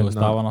Þú veist,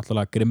 það var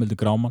náttúrulega Grimmeldur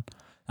Grámann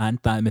Það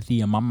endaði með því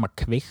að mamma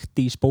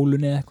kveikti í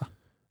spólunni eða eitthvað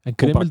En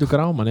Grimmeldur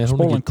Grámann er hún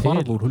Spólan ekki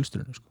hvarf til úr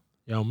hulstrinu sko.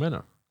 Já,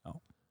 meina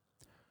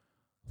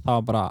Það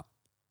var bara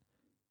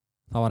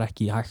það var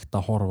ekki hægt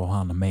að horfa á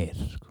hana meir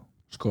sko.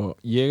 Sko,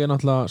 ég er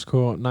náttúrulega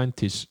sko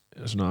 90s,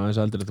 svona aðeins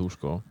eldri þú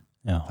sko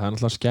Já, Það er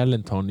náttúrulega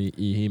Skellington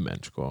í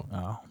He-Man sko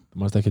já,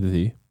 Þú mannst ekki til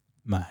því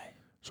nei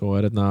Svo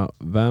er hérna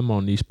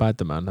Venom í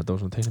Spider-Man Þetta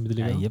var svona teiknumyndi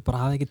líka Ég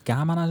bara hafði ekkert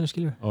gaman að þessu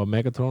skilur Og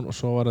Megatron og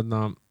svo var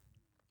hérna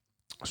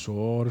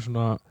Svo var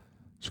svona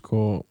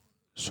sko,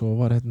 svo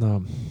var hérna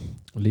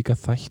líka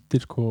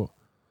þættir sko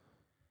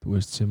þú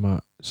veist sem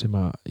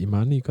að ég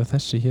manni hvað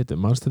þessi héti,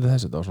 manstu þetta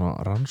þessi þetta var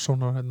svona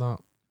rannsóknar hérna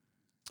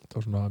það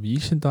var svona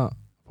vísinda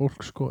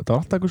fólk sko þetta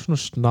var alltaf eitthvað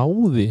svona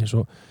snáði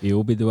svo.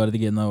 Jú, býttu var þetta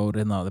ekki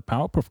hérna The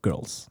Powerpuff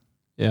Girls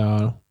Já,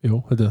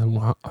 jú, þetta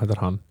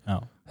er hann Já,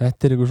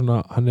 þetta er eitthvað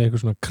svona, hann er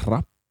eitthvað svona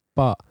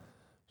krabba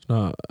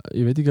svona,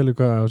 ég veit ekki alveg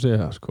hvað ég á að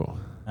segja það sko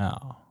já,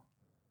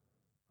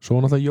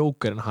 svo náttúrulega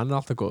Jókerinn, hann er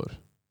alltaf góður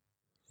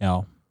já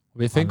og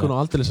við fengum nú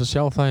aldrei að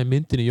sjá það í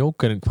myndinni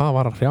Jókerinn hvað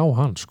var að hrjá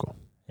hann sko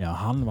Já,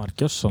 hann var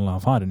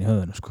gjössanlega farin í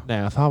höfðinu sko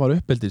Nei, það var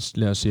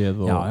uppeldislega séð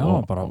Já,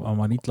 bara, hann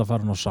var illa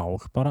farin á sál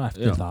bara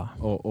eftir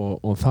það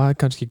og það er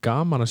kannski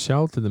gaman að sjá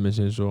til dæmis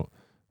eins og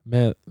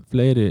með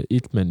fleiri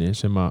illmenni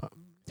sem að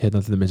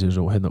hérna til dæmis eins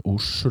og hérna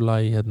Úrsula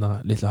í hérna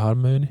litla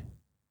harmauðinni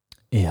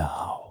Já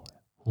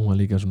hún var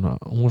líka svona,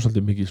 hún var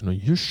svolítið mikið svona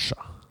jussa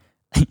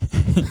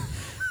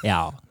Já,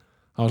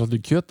 það var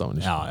svolítið kjöt á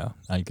henni já,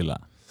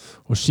 algjörlega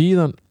og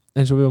síðan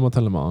eins og við varum að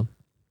tala um aðan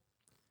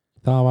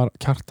það var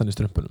Kjartan í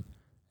strömpunum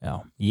Já,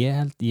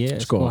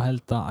 ég sko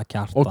held að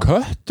Kjartan og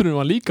kötturinn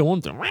var líka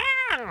vondur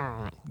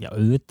Já,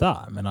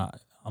 auðvitað, meina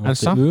hann En var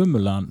samt- til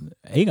umulegan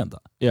eiganda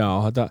já,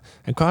 þetta,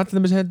 en hvað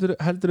allir með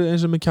heldur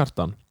eins og með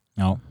Kjartan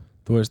Já,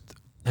 þú veist,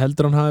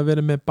 heldur hann hafi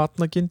verið með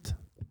barnakind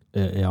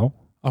já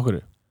á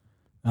hverju?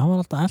 hann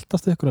var alltaf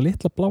eldast ykkur að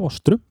litla bláa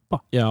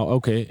strumpa Já,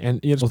 ok, en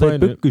ég er og þeir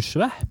spæðinu byggu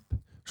svepp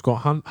sko,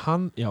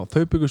 hann, já,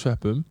 þau byggu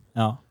sveppum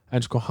Já,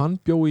 en sko hann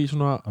bjó í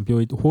svona Hann bjó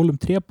í hólum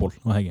tréból,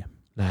 var það ekki?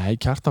 nei,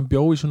 Kjartan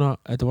bjó í svona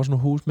þetta var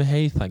svona hús með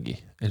heiðþangi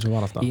eins og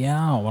var alltaf Já,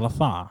 var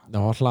það?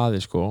 það var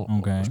hlaði sko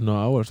Ok. og svona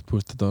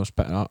áherslu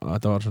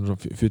þetta var svona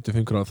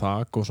 45 gráða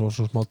þak og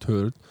svo smá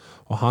törn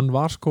og hann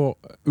var sko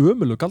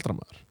ömurlegur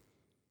galdramæður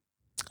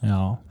Já.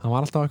 hann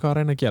var alltaf eitthvað að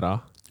reyna að gera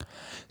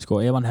Sko,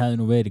 ef hann hefði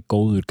nú verið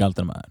góður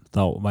galdramæður,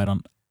 þá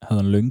hefði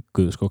hann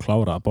lönguð sko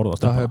klárað að borða það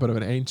strömpana. hefði bara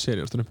verið ein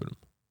seri á strumpunum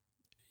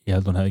Ég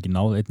held að hann hefði ekki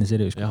náð einni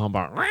seríu, sko. já, hann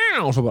bara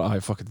og svo bara,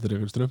 æ, fuck, þetta er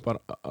einhver strumpar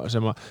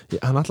sem að,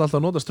 hann ætla alltaf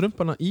að nota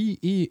strumpana í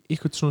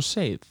eitthvað svona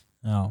seið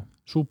Já.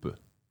 súpu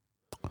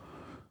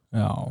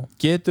Já.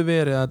 getur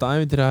verið að þetta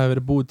ævintýri hafi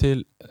verið búið til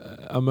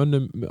af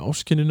mönnum með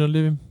áskyninu að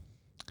lifum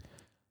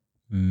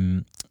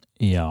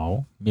Já,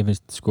 mér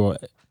finnst sko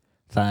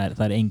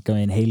það er enga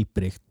veginn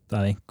heilbrygt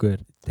að einhver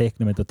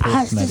teiknum þetta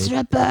teiknari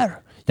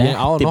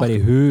þetta bara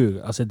í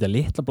hug að setja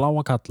litla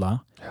bláa kalla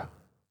Já.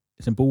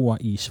 sem búa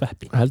í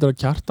sveppi. heldur að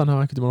Kjartan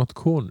hafa ekkert um að nota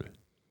konu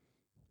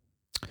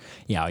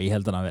Já, ég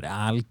held að hann að vera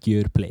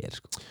algjör player,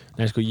 sko.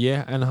 nei sko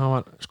en hann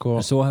var sko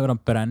En svo hefur hann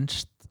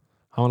brennst,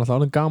 hann var alltaf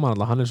alveg gaman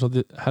alltaf hann er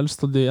svolítið,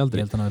 helst svolítið ég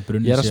eldri held að hann hefur Ég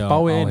brunnið er að sig spá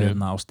í á einu.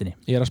 hérna ástinni.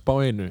 ég er að spá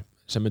einu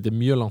sem þetta er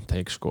mjög langt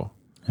teik sko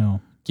Já,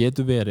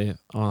 getur verið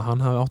að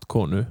hann hafi átt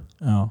konu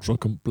já. svo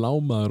kom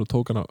blámaður og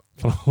tók hana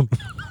frá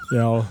honum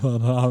Já,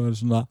 það hafa verið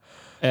svona,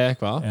 eða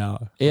eitthvað já,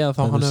 eða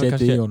þá hann hefur setið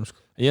kannski í honum, sko.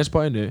 ég er að spá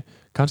einu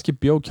kannski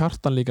bjó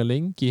Kjartan líka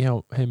lengi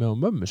heimi á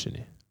mömmu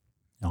sinni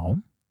Já,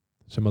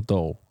 sem að dó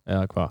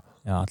eða hvað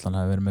já, allan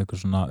hafi verið með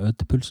eitthvað svona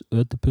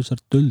ödipusar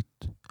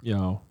duld.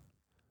 já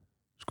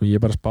sko ég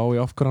er bara að spá í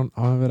af hverju hann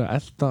hafi verið að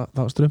elda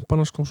það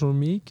strumpana sko svona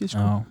mikið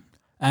sko Já,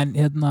 en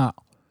hérna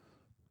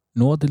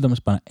nú til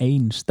dæmis bara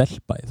ein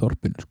stelpa í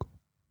þorpinu, sko.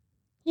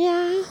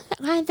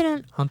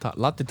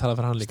 Latti talaði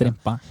fyrir hann líka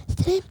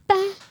Strimpa.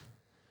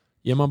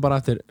 ég man bara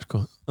eftir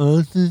sko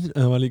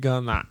það var líka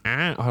og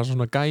það er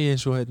svona gæi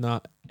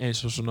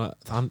eins og svona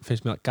hann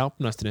finnst mér að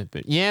gáfna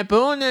strumpun ég er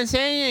búin að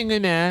segja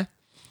einhverju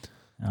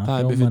Já, Það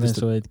er mér hljómar fyndist-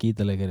 eins og eitt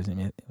gítarleikari sem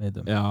ég veit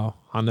um. já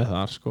hann er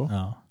þar sko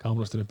Já.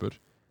 gáfna strumpur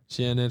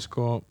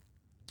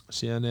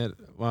síðan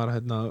var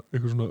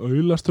eitthvað svona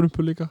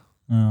aulastrumpur líka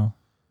Já.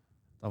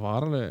 það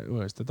var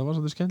alveg þetta var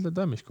svolítið skemmtilegt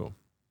dæmi sko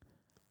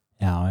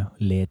Já,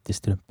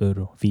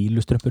 letistrumpur og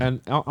fílustrumpur. en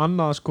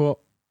annað sko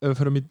ef við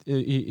förum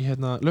í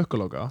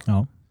lökkulóka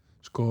Já.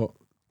 sko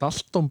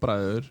Dalton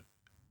bræður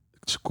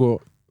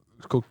sko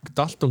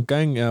Dalton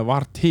gang eða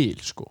var til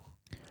sko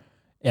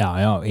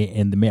Já,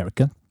 in the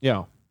American.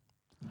 já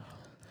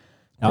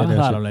Já, Þeir það eru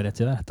er þessi- alveg rétt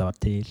í það, þetta var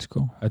til,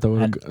 sko. þetta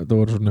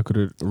voru svona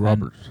einhverjir En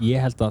robbers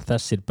ég held að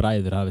þessir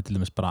bræður hafi til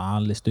dæmis bara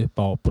alist upp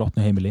á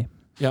brotnu heimili.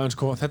 já en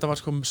sko þetta var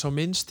sko sá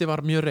minnsti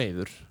var mjög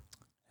reiður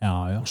Já,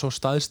 og svo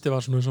staðsti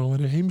var svona eins og hann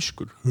verið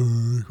heimskur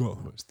eitthvað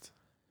þú veist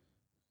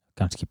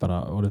kannski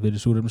bara voruð fyrir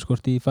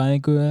súrefniskorti í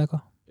fæðingu eða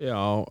eitthvað.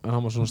 já en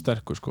hann var svona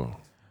sterkur sko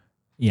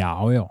Já,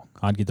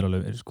 hann getur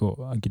alveg verið, sko,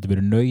 hann getur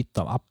verið naut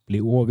af afli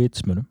og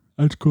vitsmunum.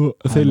 en sko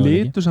Það þeir var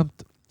ekki.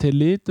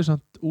 litu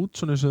samt út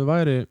svona eins og þau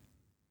væri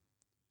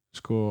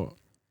sko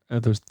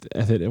en þú veist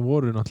þeir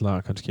voru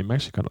náttúrulega kannski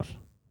Mexikanar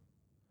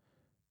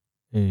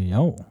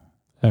Já,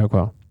 eða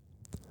hvað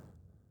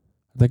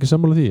þetta er ekki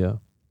sammála því eða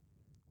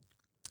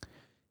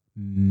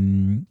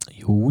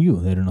jú,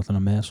 þeir eru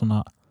náttúrulega með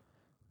svona,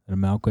 þeir eru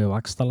með ákveðið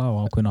vakstala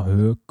og ákveðina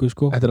högu,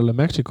 sko. þetta er alveg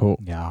Mexiko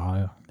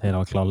Já, þeir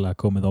hafa klálega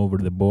komið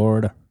over the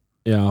board.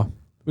 já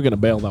we're gonna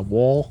bail that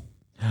wall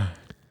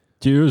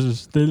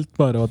Jesus, stilt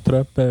maður og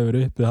Trump hefur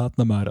verið uppið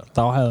þarna maður,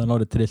 þá hefði hann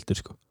orðið trilltur,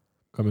 sko.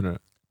 hvað minnur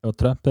Og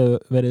Trump hefur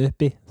verið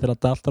uppi þegar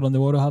Daltarandi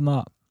voru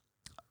hana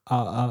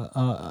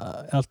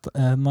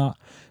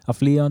að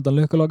flýja undan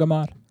lukkuloka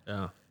maður.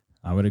 já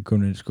Það verið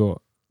komin, sko,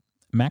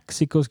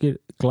 mexikoskir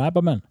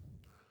glæbamenn,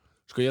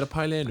 sko ég er að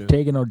pæla í einu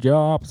taking our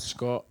jobs.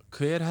 sko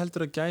hver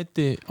heldur að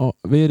gæti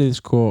verið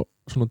sko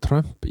svona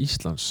Trump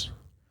Íslands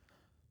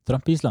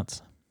Trump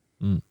Íslands.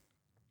 mm.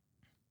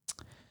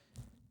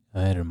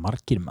 Það eru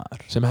margir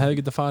maður. sem hefði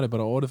getað farið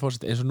bara orðið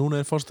fórset eins og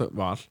núna er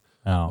fórsetval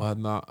Já, og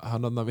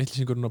hann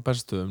villisingurinn á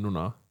bestuðum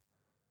núna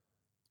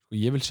og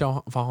ég vil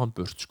fá hann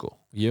burt sko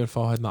ég vil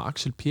fá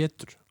Axel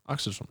Pétur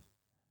Axelsson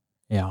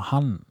já,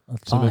 hann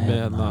sem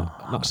er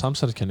með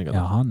samsæriskenningar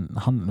já,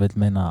 hann vil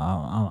meina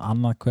að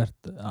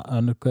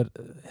annar hver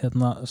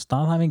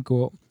staðhæfing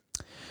og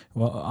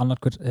annar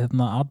hver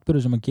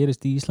atburður sem að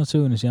gerist í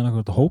Íslandssögunni sé annar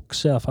hver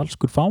hóks eða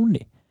falskur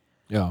fáni.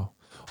 já,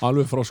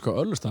 alveg frá sko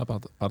Öllustad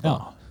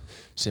Já,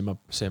 sem að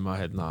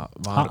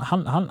var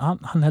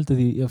hann heldur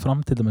því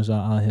fram til dæmis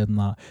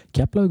að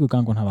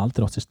Keflavíkurgangun hafi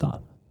aldrei átt sér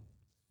stað.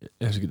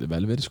 þess að getur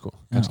vel verið sko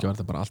kannski var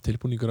þetta bara allt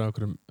tilbúningur af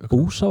okkur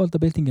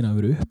Búsáhaldabyltingin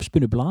hafi verið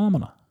uppspinu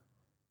blaðamanna.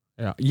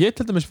 já, ég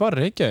til dæmis var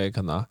Reykjavík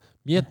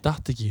ég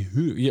datt ekki í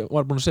hug ég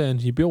var búin að segja en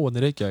ég bjóð hann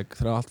í Reykjavík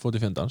þegar allt fótt í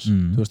fjandans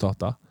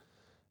 2008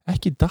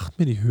 ekki datt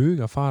mér í hug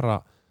að fara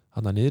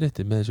hann að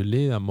niðrétti með þessu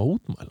liði að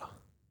mótmæla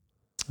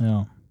Já.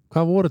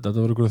 hvað voru þetta?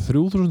 Það voru ykkur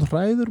 3000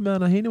 hræður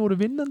meðan að henni voru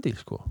vinnandi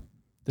sko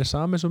þetta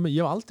sami sem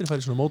ég hef aldrei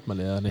farið svona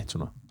mótmæli eða neitt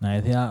svona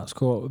Nei, því að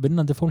sko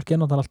vinnandi fólk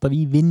náttúrulega alltaf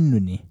í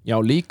vinnunni já,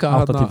 líka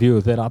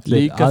 84 þegar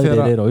allir líka aðrir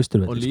þegar- eru á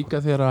Austurvelli og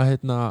líka þegar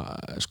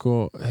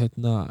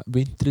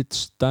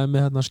Vindrits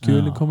dæmi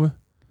skjölin Já. komu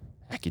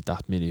ekki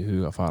datt mér í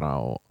hug að fara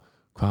og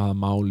hvaða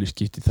máli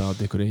skipti það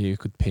að ykkur eigi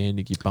ykkur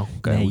pening í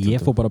banka Nei, ég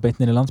fór bara beint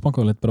inn í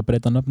Landsbanka og let bara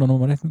breyta nöfnunum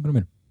og reikningunum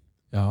minn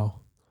já,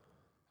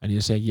 en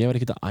ég segi ég var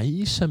ekkert að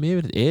æsa mig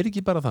yfir þetta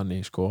ekki bara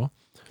þannig sko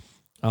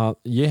að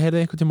ég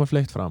heyrði einhvern tíma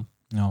fleikt fram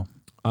Já,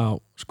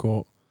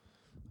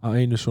 á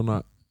einu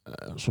svona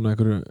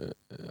einhverju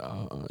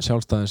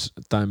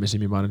sjálfstæðisdæmi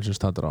sem ég var eins og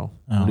statur á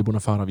Já. hún er búin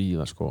að fara við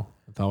það sko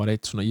það var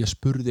eitt svona, ég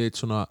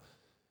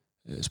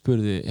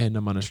spurði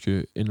eina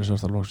mannesku innan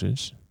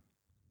sjálfstæðarflokksins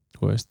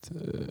þú veist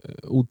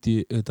út í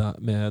þetta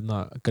með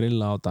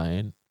grilla á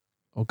daginn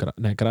og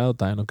græða á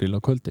daginn og grilla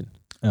á kvöldin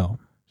já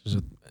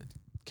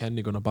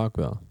kenninguna bak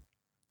við það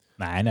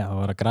Nei, það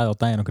var að græða á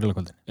daginn og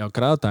grillakvöldin já,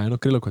 græða á daginn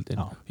og grilla á kvöldin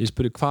Já. ég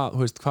spurði hvað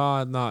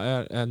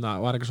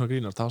var ekki svona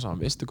grínast þá sagði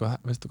hann, veistu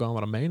hvað hann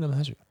var að meina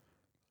með þessu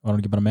Var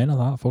hann ekki bara að meina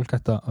það að fólk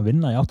ætti að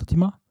vinna í 8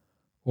 tíma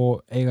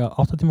og eiga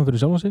 8 tíma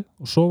fyrir sjálfa sig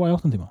og sofa í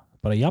 8 tíma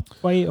bara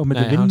jafnvægi og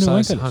milli vinnu og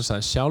hann einkalífs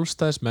sagði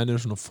sjálfstæðismenn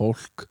eru svona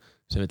fólk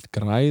sem vil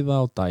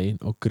græða á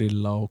daginn og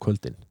grilla á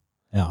kvöldin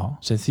Já,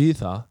 sem þýð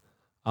það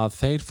að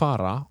þeir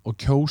fara og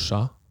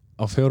kjósa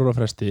á 4 ára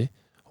fresti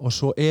og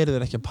svo eru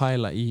þeir ekki að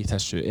pæla í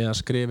þessu eða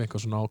skrifa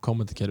eitthvað svona á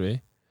kommentarkerfi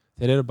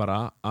þeir eru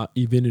bara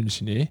í vinnunni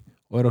sinni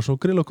og eru svo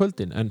grill á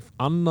kvöldin en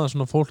annað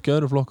svona fólk í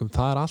öðrum flokkum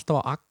það alltaf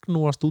að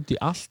agnúast út í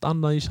allt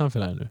annað í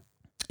samfélaginu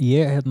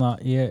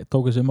ég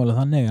tók þessu umálið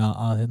þannig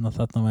að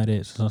þarna væri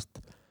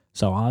sagt,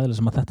 sá aðeins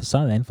sem að þetta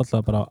sagði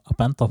einfallega bara að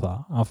benda á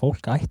það að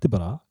fólk ætti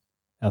bara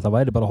eða það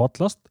væri bara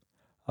hotlast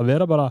að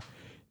vera bara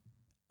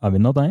að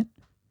vinna á daginn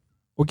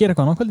og gera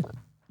eitthvað annað á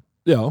kvöldin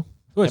já,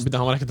 Þú veist. en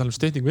hann var ekki að tala um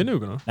stytting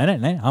vinnuvikuna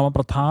Nei, hann var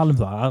bara að tala um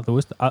það þú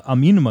veist,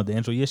 að mínum að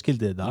eins og ég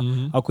skildi þetta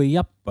ákveði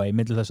jafnvægi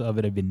milli þess að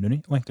vera í vinnunni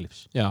og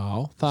einkalífs já,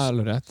 það er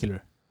alveg rétt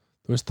Skilurðu?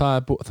 þú veist,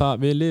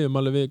 við lifum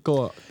alveg við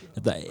góða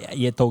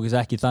Ég tók þess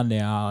ekki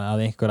þannig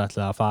að einhver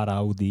ætla að fara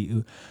út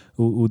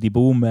í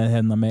bú með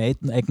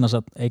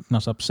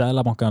eignasafn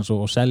Seðlabankans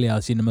og selja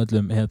að sínum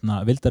öllum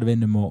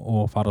vildarvinnum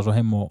og fara svo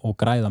heim og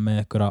græða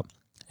með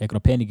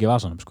einhverja pening í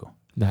vasanum sko.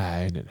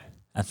 nei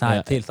En það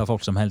er til það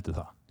fólk sem heldur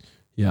það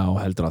já,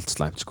 heldur allt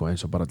slæmt sko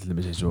eins og bara til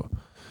dæmis eins og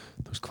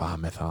þú veist, hvað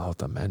með það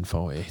að menn fá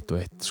 1 og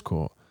 1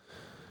 sko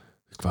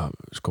hvað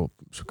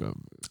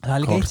Það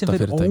er líka eitt sem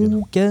fyrir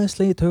kortafyrirtækinu.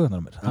 ógeðslega í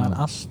taugarnar á mér Það er Já.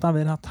 alltaf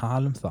verið að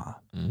tala um það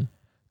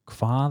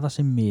hvaða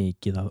sem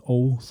mikið að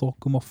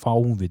óþokkum og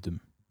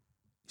fávitum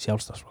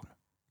sjálfstæðsflokknum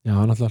já,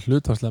 hann alltaf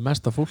hlutvarslega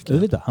mesta fólki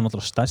Auðvitað, hann er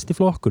alltaf stærsti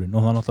flokkurinn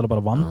og það er alltaf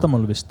bara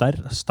vandamál við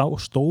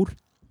stór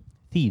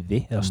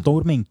þýði eða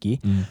stór mengi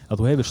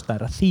að þú hefur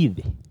stærra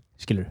þýði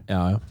skilur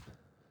já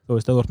þú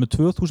veist, ef þú ert með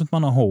 2000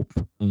 manna hóp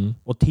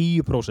og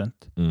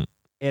 10%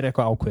 er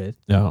eitthvað ákveðið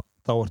já,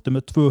 þá ertu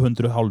með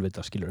 200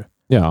 hálfvita skilur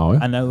já,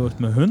 en ef þú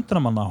ert með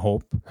 100 manna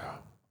hóp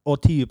og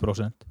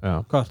 10% já.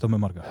 hvað ertu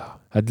með marga?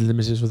 Það er til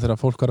dæmis eins og þegar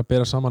fólk var að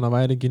bera saman að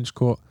væri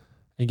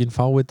engin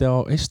fáviti á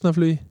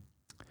eistnaflugi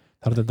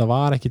þar þetta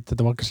var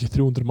kannski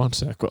 300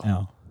 manns eða eitthvað Já,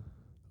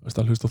 þú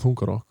veist, að hlusta á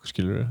þungarokk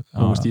skilur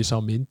þú veist, ég sá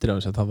myndir af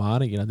þess að það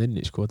var engin að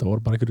inni sko, það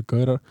voru bara einhverju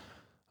gaurar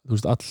þú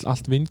veist,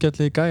 allt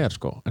vingjalliði gæjar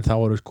sko en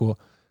það voru sko,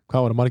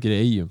 hvað voru margir í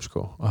Eyjum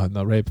sko,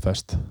 að Rape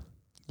Fest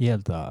ég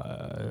held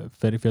að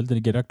fer í fjöldin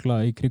ekki regla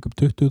í kringum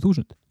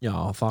 20.000 já,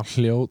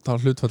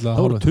 það hlutfallega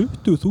Það voru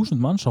 20.000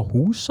 manns á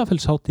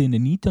Húsafellsháttíðinni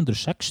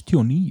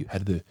 1969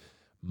 herðu,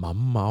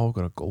 mamma á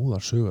okkur að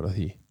góðar sögur af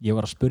því Ég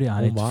var að spyrja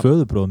hann Hún var- eitt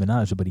föðubróð minn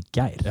að þessu bara í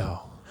gær já,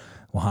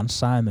 og hann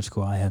sagði mér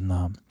sko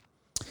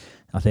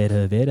að þeir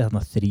hefðu verið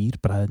þarna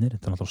 3 bræðinir,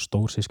 þetta er náttúrulega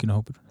stór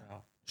sískinahópur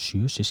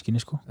 7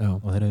 sískinni sko já,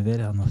 og þeir hefðu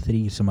verið þarna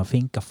 3 sem að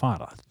fenga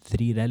fara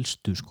 3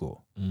 elstu sko,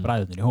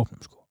 bræðinir í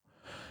hópnum sko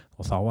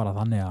og þá var það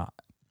þannig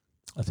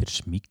að þeir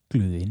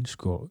smigluðu inn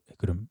sko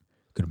einhverjum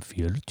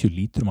 40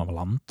 lítrum af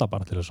landa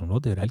bara til þess að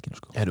nota yfir helginu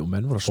sko herðu,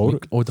 menn voru að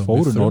fóru, þetta var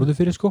fóru mjög þröngt. norður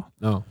fyrir sko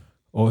já,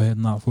 og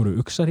fóru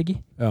Uxariki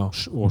já,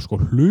 og sko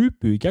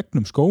hlupu í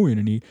gegnum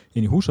skóin inn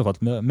í Húsafall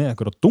með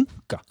einhverja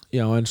dunga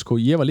já, en sko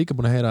ég var líka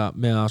búin að heyra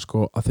með að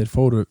sko að þeir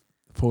fóru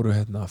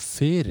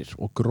fyrir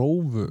og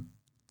grófu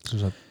sem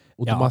sagt,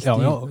 út um allt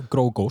í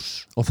grógós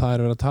og það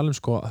er verið að tala um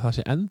sko að það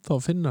sé ennþá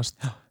að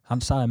finnast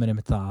hann sagði mér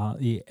einmitt það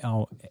að á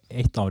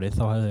 1 árið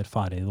þá hefur þeir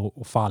farið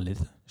og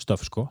falið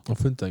stöf sko og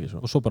fundið ekki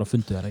svo og svo bara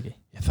fundið þeir ekki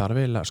ég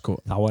þarf eiginlega sko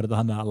þá er þetta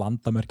hann að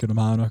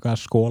landamerkjunum hafa eitthvað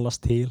að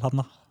skólast til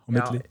hann á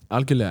milli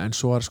algjörlega, en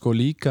svo er sko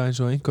líka eins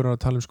og einhver var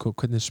að tala um sko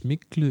hvernig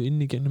smigluð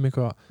inn í gennum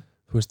eitthvað,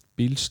 þú veist,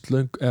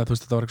 bílslöng eða þú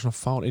veist, þetta var eitthvað svona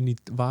fár inn í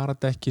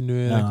varadekkinu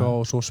eða eitthvað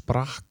og svo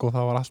sprakk og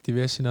það var allt í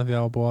vesina því að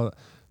það var búið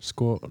að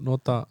sko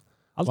nota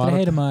aldrei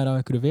heyrir maður á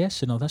einhverju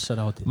vesin á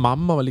þessari hátíð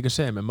mamma var líka að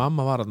segja mig,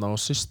 mamma var þarna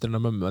og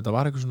systrina mömmu, þetta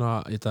var eitthvað svona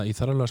ég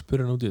þarf alveg að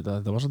spyrja hann út í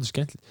þetta var svolítið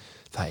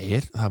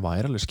skemmtilegt það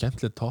var alveg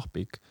skemmtilegt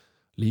topic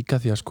líka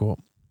því að sko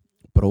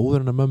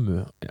bróðurinn af mömmu,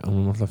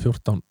 hann var alltaf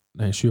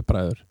 7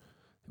 bræður,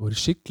 þau voru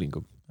í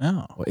siglingum já,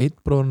 og einn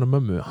bróðurinn af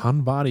mömmu,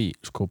 hann var í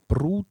sko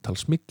brútal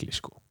smigli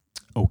sko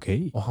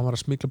og hann var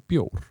að smikla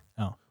bjór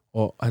Já.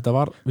 og þetta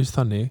var vist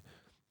þannig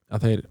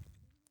að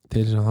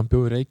þeir sem hann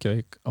bjóði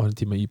Reykjavík á þessum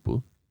tíma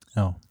íbúð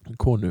Já.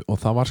 konu og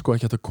það var sko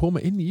ekki hægt að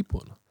koma inn í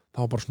íbúðuna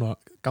það var bara svona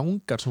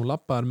gangar sem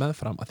labbaðar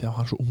meðfram að því að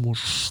hann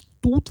var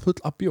stútfull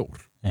af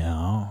bjór Já.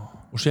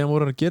 og síðan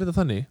voru að gera þetta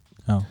þannig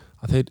Já.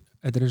 að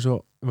þetta er eins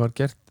og var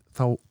gert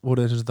þá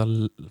voru þeir sem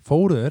þetta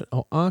fóruður á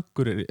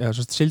Akureyri eða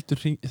sem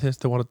sildur þegar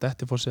þeir voru að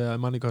Dettifoss eða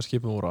manni hvað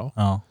skipum voru á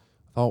Já.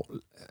 þá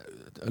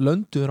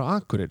lönduður á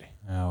Akureyri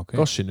Já,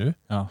 gossinu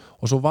Já.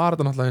 og svo var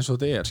þetta náttúrulega eins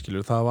og þetta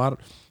skilur það var,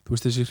 þú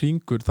veist þessi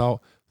hringur þá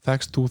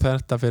fegst þú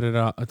þetta fyrir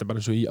að þetta er bara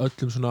eins og í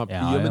öllum svona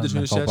bíómyndir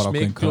sem við séð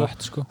smikl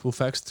sko. þú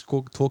fegst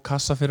sko 2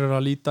 kassa fyrir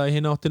að líta í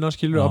hina áttina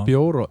skilur Já. á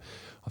bjór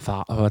og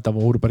þetta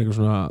voru bara einhver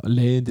svona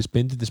leiðindis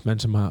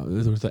bindindismenn sem að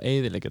þú veist að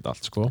eyðileggja þetta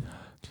allt sko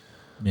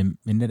Mér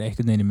minnir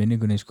einhvern veginn í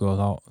minningunni sko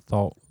þá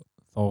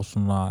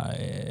svona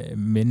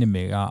minnir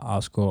mig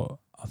að sko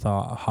að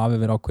það hafi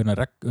verið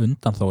ákveðna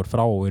undanþágur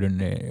frá í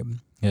rauninni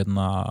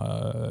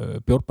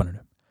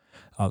bjórbanninu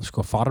að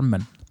sko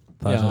farmenn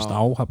það er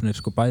svona áhafnir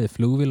sko bæði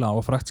flugvíla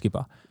og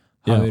fraktskipa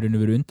hafi í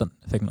rauninni verið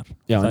undanþegnar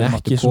en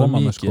ekki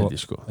svona mikið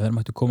sko. Þeir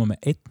mættu koma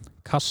með 1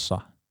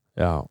 kassa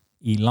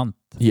í land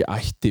við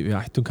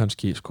ættum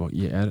kannski sko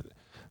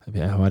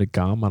það væri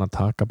gaman að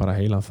taka bara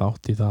heilan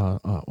þátt í það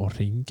og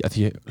ringja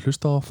því ég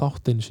hlustaði á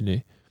þáttinu sinni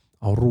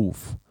á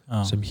RÚV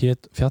sem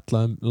hét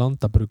fjallaði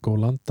landabrugg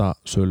og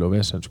landasölu og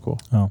vesen sko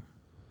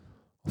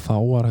og þá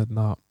var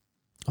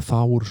þá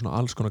voru svona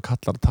alls konar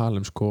kallar að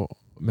tala sko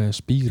með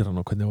spýran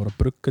og hvernig voru að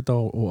brugga þetta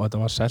og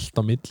þetta var selt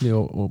á milli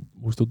og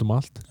út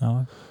allt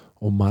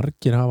og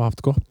margir hafa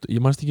haft gott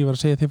ég manst ekki verið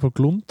að segja þeim frá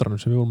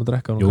glundranum sem við vorum að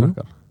drekka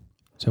krakkar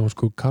sem var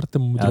sko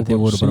kardemum þeir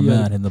voru bara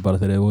með hann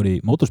bara þegar þeir voru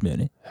í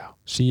mótorsmiðinni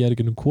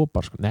síðarikunum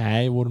kopar sko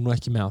nei, voru nú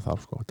ekki með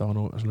þar sko það var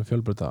nú svona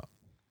fjölbreyta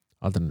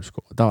aldrei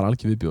sko það var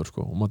algjör viðbjóður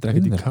sko og maður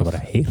drekkið í kaffi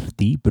bara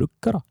heyrt í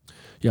bruggara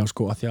já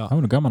sko að því að það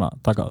var nú gaman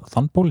að taka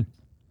þann bólin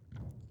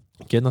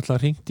get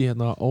náttúrulega hringt í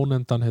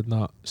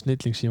ónefndan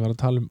snilling sem ég var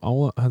að tala á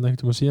einhvern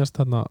tíma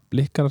síðast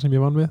blikkara sem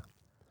ég vann við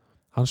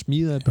hann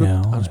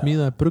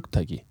smíðaði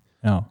bruggtæki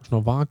svona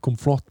vakuum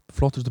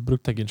flottustu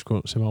bruggtækin sko,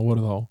 sem hann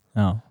voru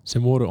þá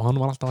sem voru, og hann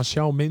var alltaf að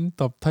sjá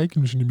mynd af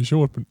tækinu sinni í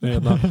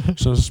sjónvarpinu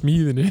svona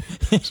smíðinni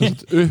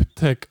svona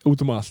upptek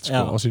út allt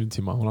sko, á sínum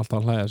tíma, hann var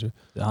alltaf að hlæja þessu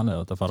hann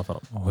þetta að fara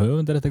á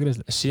höfundir þetta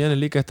greiðsli síðan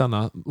er líka eitt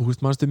annað, þú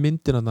veist mannstu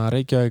myndin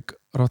Reykjavík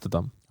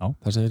Rotterdam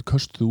þar sem þeir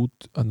köstuðu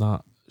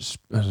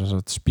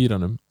út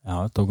spýranum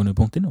tókunum í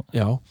punktinu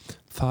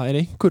það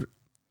er einhver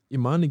ég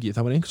man ekki,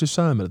 það var einhvers sem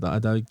sagði mér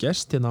þetta hafi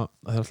gerst það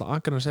er alltaf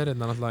Akranes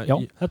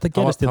þetta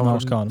gerist á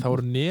Skaganum það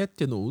voru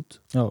netin út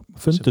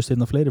fundust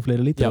fleiri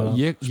lítra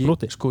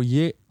sproti sko,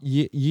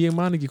 ég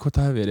man ekki hvort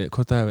það hefði verið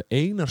hvort það hefði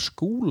Einar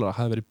Skúla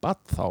hefði verið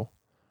badd þá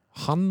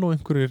hann og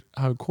einhverjir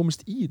hafi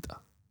komist í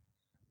þetta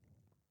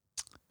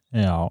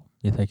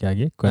ég þekki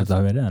ekki hvað þetta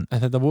hafi verið en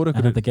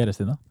þetta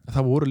gerist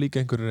það voru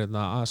líka einhverjir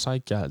að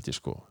sækja held ég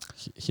sko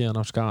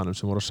hérna á Skaganum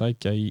sem voru að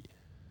sækja í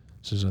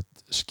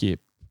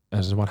skip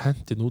sem var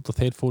hendin út og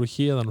þeir fóru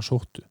hérðan og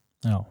sóttu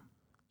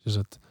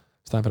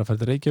staðin fyrir að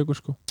fara til Reykjavíkur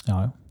sko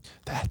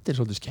þetta er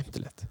svolítið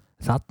skemmtilegt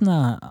þarna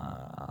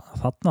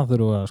þurfum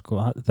við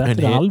sko, þetta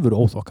er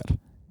alvöru óþokkar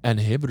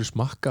en hefur þú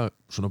smakkað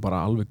svona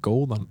bara alveg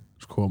góðan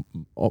sko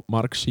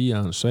marg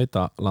síðan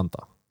sveita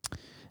landa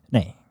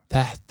nei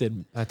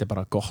þetta er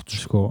bara gott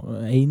sko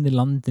eini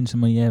landin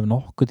sem ég hef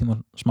nokkuð tíma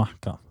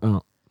smakkað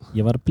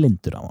ég var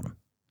blindur á honum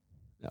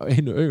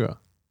einu auga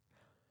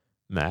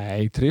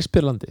nei,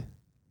 Trisbyrlandi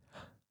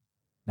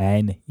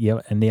Nei,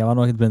 en ég var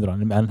nú ekkert blindur á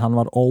hann en hann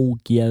var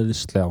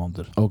ógeðslega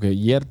vondur ok,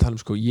 ég er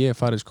talað sko, ég er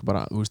farið sko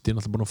bara þú veist, ég er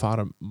náttúrulega búin að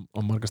fara á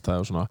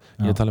margastæði og svona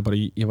ég er talað bara,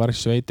 ég var í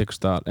sveit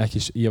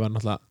ég var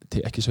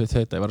náttúrulega ekki sveit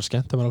þetta ég var að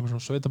skemmta mér á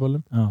svona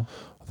sveitaböllum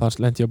og þar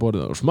lendi ég að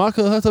borða og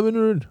smakkaði þetta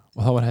vinnurinn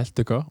og það var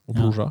heltika og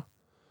brúsa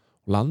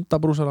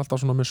landabrúsar alltaf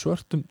svona með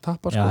svörtum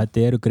tappa sko.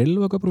 þetta eru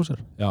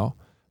grillvöggabrúsar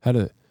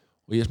herðu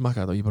og ég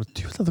smakkaði þetta og ég bara,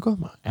 djúvel þetta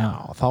gott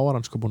maður þá var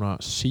hann sko búin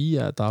að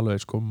síja þetta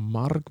alveg sko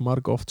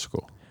marg oft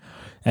sko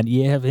En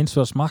ég hef eins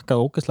og að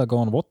smakkað ógeðslega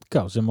góðan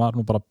vodka sem var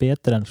nú bara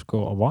betur en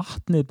sko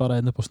vatnið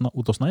bara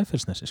út á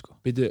Snæfellsnesi sko.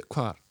 Býtu,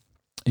 hvar?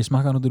 Ég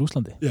smakkaði hann út í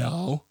Rússlandi. Já,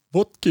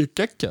 vodki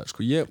geggjað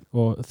sko.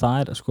 Og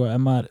það er sko,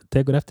 ef maður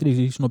tekur eftir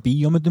í svona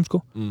bíómyndum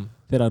sko,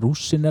 þegar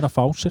rússin er að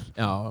fá sér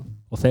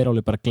og þeir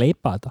alveg bara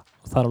gleypa þetta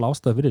og það er alveg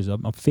ástæða fyrir þessu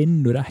að maður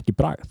finnur ekki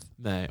bragð.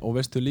 Nei, og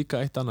veistu líka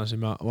eitt annað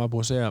sem ég var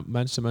búin að segja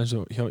menn sem eins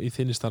og hjá í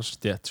þinni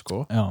starfstétt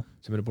sko,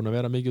 sem eru búin að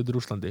vera mikið út í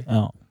Rússlandi.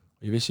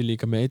 Ég vissi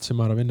líka með eitt sem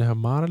var að vinna hjá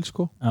Marel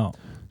sko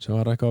sem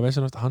var eitthvað að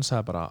vesenast hann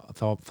sagði bara,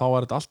 þá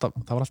var þetta alltaf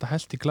það var alltaf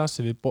hellt í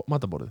glasi við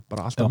mataborðið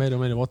bara alltaf meiri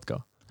og meiri vodka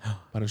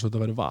bara eins og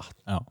þetta væri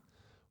vatn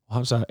og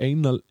hann sagði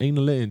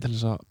eina leiðin til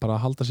þess að bara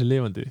halda sér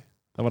lifandi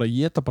það var að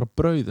éta bara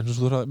brauð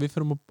eins og við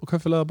fyrir á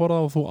köffilega að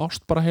borða og þú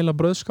ást bara heila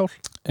brauðskál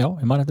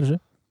ég man eftir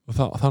þessu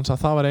og hann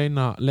sagði það var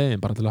eina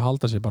leiðin bara til að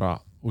halda sér bara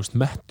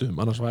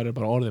mettum annars væri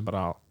bara orðin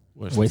bara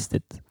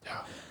wasted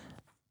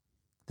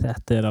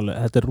Þetta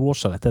er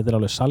rosalegt, þetta er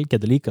alveg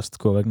salgæti líkast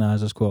sko, vegna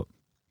þess að sko,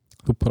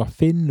 þú bara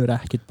finnur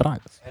ekkert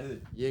bragð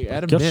Ég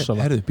er Gjörsamlega.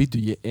 með, herðu,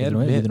 býtu, ég er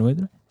með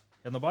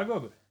hérna baka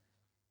okkur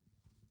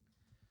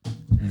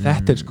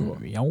Þetta er sko,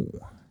 já,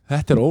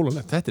 þetta er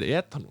ólulegt, þetta er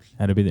etanól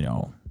herru býtur, já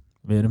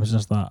við erum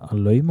semst að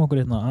lauma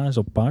okkur hérna aðeins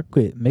á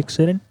bakvið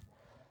mixerinn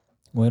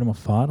og erum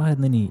að fara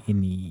hérna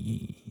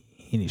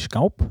inn í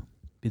skáp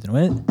býtur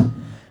við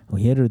og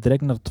hér eru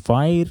dregnar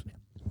 2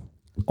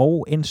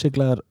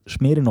 óinnsiglaðar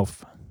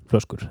Smirnoff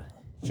flöskur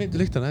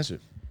Finndu lyktan af þessu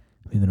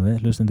býtur við,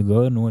 hlustandi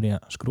góður, nú er ég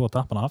að skrúa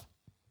tappana af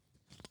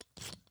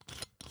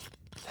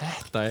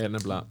Þetta er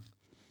nefnilega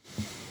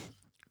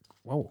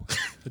wow.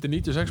 Þetta er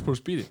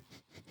 96% spýri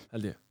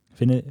held ég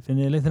finnið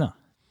þið lyktina?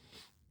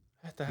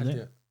 Þetta held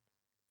ég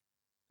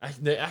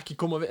Nei, ekki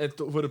koma við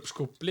þú verður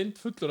sko blind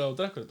fullur að þú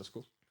drekkur þetta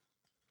sko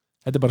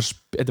Þetta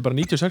er bara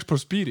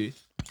 96% spýri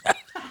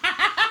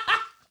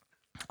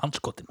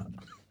Andskotin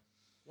maður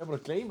Ég er bara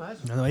að gleyma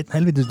þessu það var einn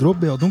helvitis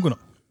dropi á tunguna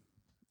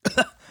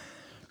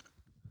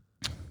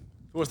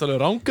Þú varst alveg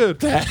rángaður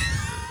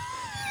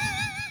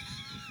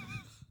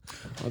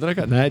Það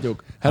drekka, nei,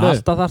 djók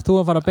alltaf þarf þú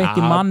að fara beint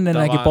í mann en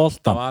ekki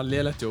boltan Það var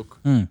lélegt djók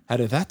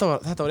Herru, þetta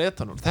var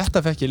etanól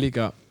Þetta fekk ég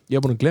líka Ég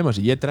var búin að gleyma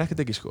þessu Ég drekk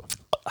þetta ekki sko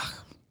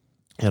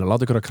Ég er að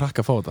láta ykkur að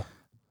krakka fá þetta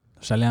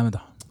selja þeim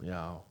þetta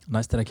Já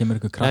næst er að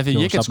kemur ykkur Nei, krakki því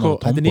ég og get safna sko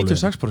á Þetta er tombólu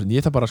 96%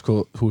 Ég þarf bara sko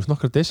Þú veist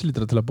nokkra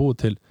desilítra til að búa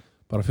til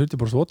Bara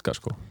 40% vodka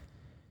sko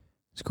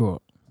sko,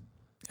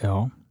 já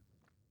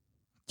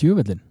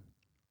djúvellin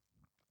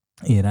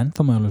ég er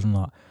ennþá með alveg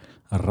svona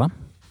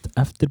ramt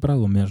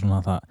eftirbragð og mér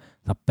svona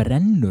það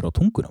brennur á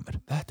tungun á mér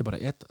Þetta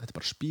er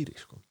bara spýri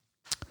sko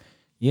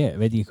ég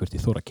veit ekki hvort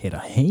ég þóra að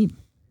keyra heim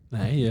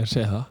Nei, ég er að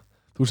segja það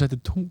Þú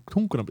settir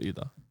tunguna í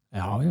það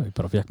já, ég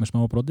bara fekk með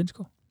smá brotin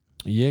sko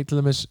Ég til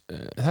dæmis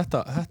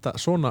Þetta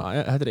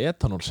er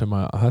etanól sem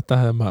að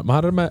þetta hefði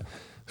maður er með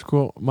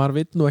sko, maður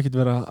veit nú ekkert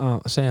vera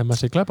að segja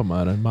með sig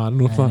glæpamaður en maður er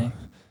nú það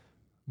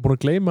búin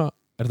að gleyma,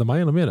 er þetta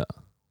mægin á mér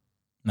eða?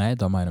 Nei,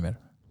 þetta var mægin á mér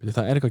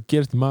Það er eitthvað að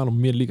gerast í maður og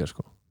mér líka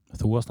sko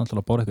þú varst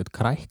náttúrulega að borða eitthvað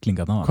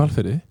kræklinga þaðan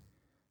Hvalfirði?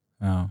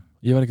 já,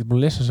 Ég var ekkert búin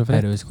að lesa þess að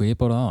þeir veit sko ég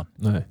borða þaðan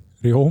Nei,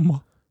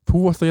 rjóma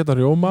Þú varst að geta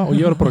rjóma og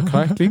ég var að borða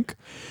krækling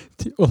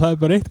og það er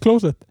bara eitt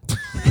klósett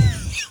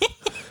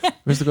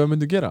Veistu hvað við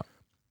myndum gera?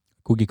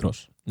 Cookie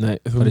Cross Nei,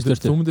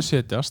 þú myndir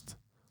setjast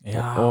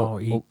já,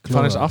 og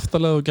fara eins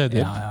aftarlega og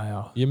gætir já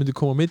Ég myndi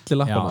koma á milli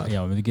lappana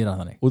já, við myndum gera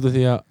það þannig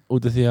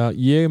út af því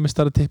að ég er með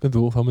stærri tipp en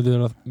þú þá myndi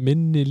vera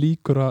minni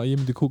líkur að ég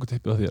myndi kúka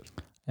tippið á þér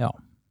já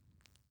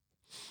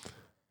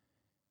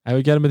Ef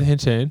við gerum þetta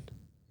hins egin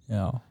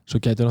já, svo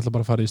gætum við náttúrulega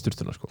bara að fara í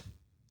sturtuna sko.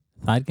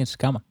 það er ekki eins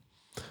gaman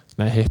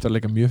Nei, heitt var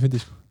leika mjög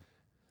fyndið sko.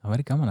 það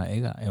væri gaman að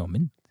eiga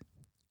mynd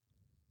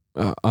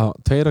Að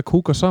tveir að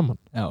kúka saman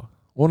já,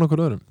 og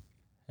nokkur öðrum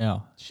já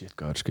Shit,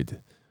 hvað er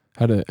skytið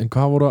Herðu, en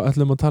hvað voru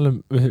ætlum að tala um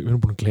við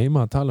erum búin að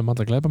gleyma að tala um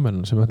alla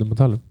glæpamennina sem við ætlum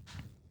að tala um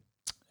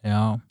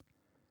já,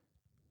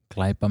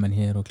 glæpamenn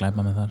hér og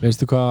glæpamenn þar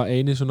Veistu hvað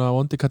eini svona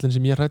vondikallin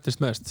sem ég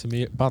hrættist mest sem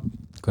ég bad,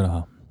 hvað er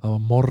það? það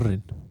var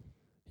Morrin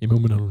í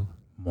Múminálunum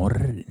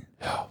Morrin?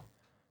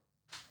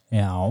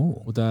 Já,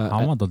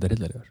 hann var dálítið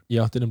hryllilegur.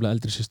 Ég átti nefnilega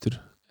eldri systur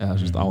eða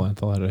sérst á en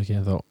það eru ekki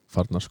ennþá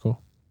farnar sko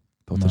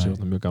þótt að sé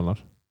alltaf mjög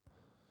gamlar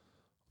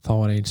þá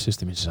var ein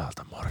systir mín sem sagði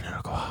alltaf Morrin er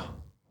eitthvað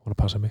hún að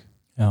passa mig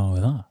Já,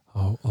 við það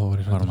þá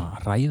var ég Var hann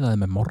að ræða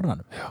þið með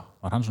morranum? Já.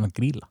 Var hann svona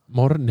gríla?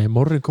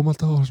 Morrin kom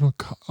alltaf og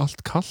svona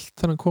allt kallt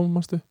þegar hann kom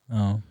mástu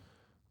Já.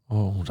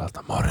 og hún sagði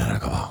alltaf Morrin er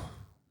eitthvað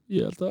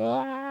ég held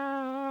að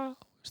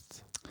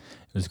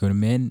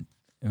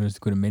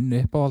Veistu hverju minn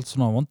uppáhald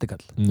svona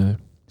vondikall? Nei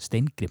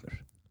Steingrímur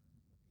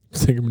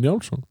Steingrímur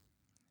Njálsson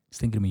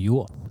Steingrímur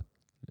Jóð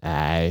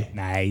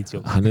Nei,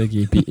 tjók hann er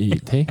ekki í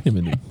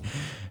teikniminu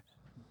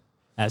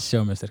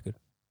Sjá mér sterkur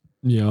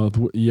Já,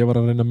 ég var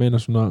að reyna að meina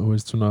svona,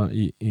 veist, svona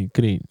í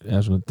grín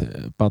eða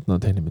svona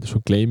barnateiknimyndir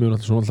svo gleymum við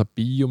alltaf svona alltaf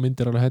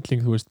bíómyndir alveg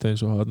helling, þú veist,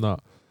 eins og hana,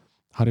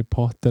 Harry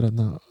Potter,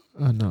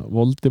 hana,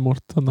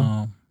 Voldemort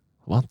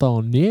vantaði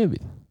á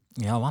nefið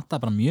Já,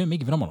 vantaði bara mjög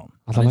mikið fram á hann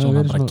Ætli hann eins og hafi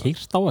hann verið bara svona-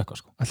 keyrt á eitthvað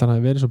sko. Ætli hann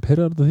hafi verið svo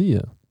pirraður út af því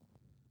eða?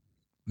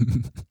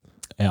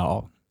 Já,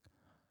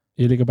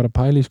 Ég er líka bara að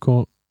pæli sko,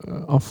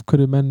 af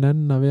hverju menn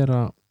enn að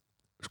vera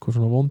sko,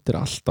 svona vondir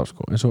alltaf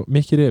sko, eins og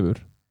Mikki Refur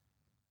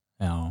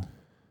já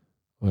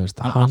veist,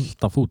 Hann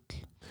alltaf fúll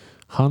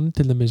hann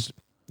til dæmis,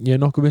 ég er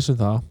nokkuð viss um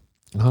það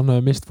hann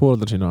hafi mist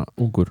foreldrar sína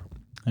ungur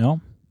Já,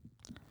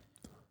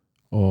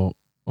 og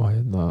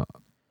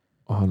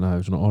hann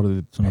hafi svona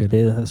orðið svona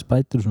beðið þess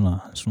bætur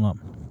svona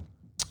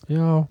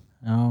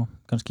já,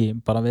 kannski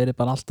bara verið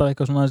bara alltaf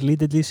eitthvað svona aðeins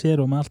lítill í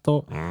sér og með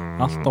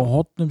allt á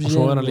hotnum sér og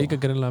svo er hann líka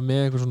greinlega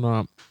með eitthvað svona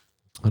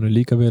hann er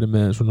líka verið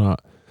með svona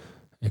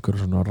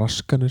eitthvað svona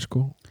raskanir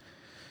sko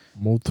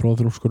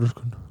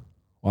mótróðrúskuröskun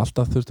og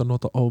alltaf þurft að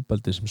nota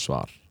ofbeldi sem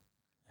svar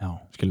Já,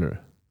 skilur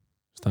þau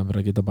staðan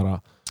fyrir að geta bara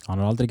hann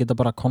er aldrei geta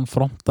bara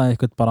konfrontað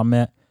eitthvað bara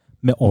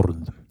með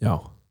orðum já,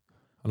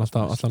 hann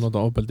alltaf að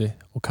nota ofbeldi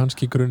og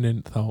kannski í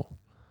grunninn þá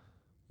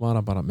var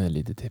hann bara með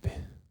lítið tippi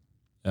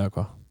eða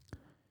hvað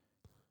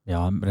Já,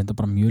 reynda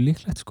bara mjög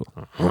líklegt sko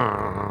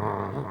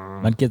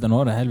menn geta nú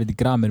orðið helviti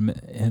gramir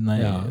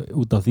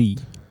út af því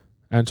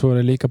En svo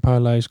er ég líka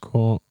pæla í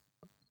sko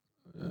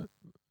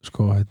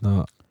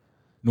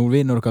Nú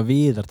vinur okkar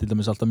Viðar til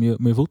dæmis alltaf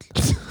mjög fúll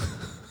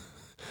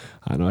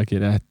það er nú ekki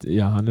rétt,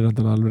 já hann er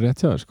alveg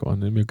rétt hjá þér sko,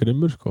 hann er mjög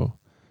grimmur sko.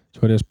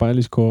 Svo er ég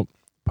að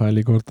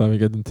pæli hvort að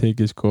við getum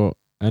tekið sko,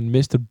 en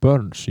Mr.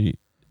 Burns í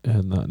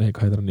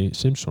hvað heitir hann í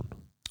Simpson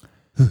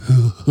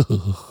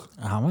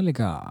Hann var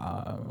líka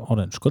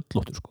orðin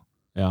sköllóttur sko.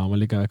 Já, hann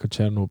var líka eitthvað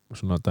Tjernó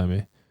svona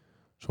dæmi.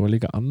 Svo var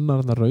líka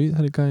annar rauð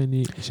hann í gæðin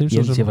í Simpson.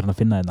 Ég held að ég var hann að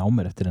finna þetta á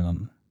mér eftir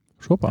hennan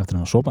sopa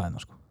hérna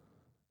sko.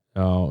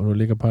 Já, og svo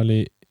líka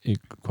pæli í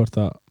hvort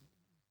að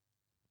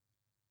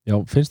já,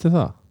 finnst þið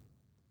það?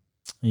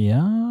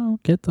 Já,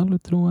 get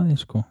alveg trúa því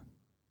sko.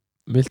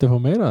 Viltu fá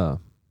meira það?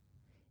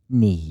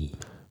 Nei.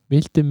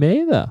 Viltu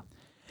meira?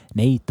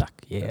 Nei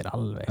takk, ég er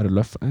alveg Það eru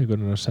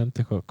löffæðingur að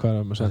senda eitthvað, hvað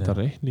er að senda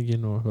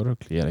reikningin og eitthvað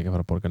rögl, ég er ekki að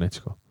fara að borga neitt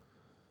sko.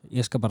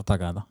 Ég skal bara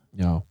taka þetta.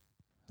 Já,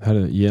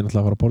 herðu, ég er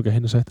náttúrulega að fara að borga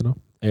hinna sættina.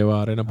 Ef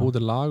að reyna að búið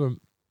til lag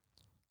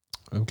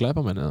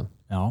glæpamenn eða?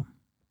 Já.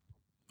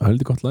 Það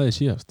höldi gott lagið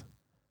síðast.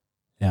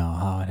 Já,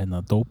 það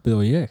var dópið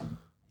og ég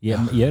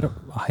er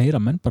að heyra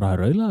menn bara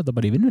að raula þetta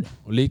bara í vinnunni.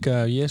 Og líka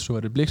ef Jesú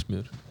verið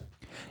bliksmiður.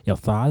 Já,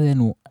 það er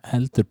nú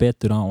heldur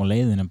betur á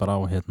leiðinu bara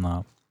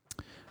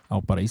á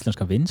bara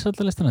íslenska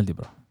vinsældalistan held ég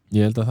bara.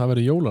 Ég held að það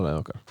verið jólalæð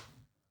okkar.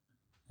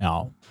 Já.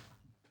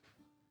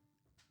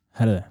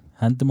 Herðu,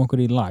 hendum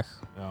okkur í lag.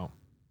 Já.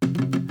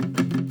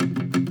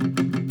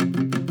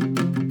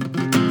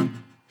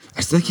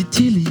 Erstu ekki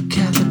til í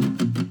kallinn?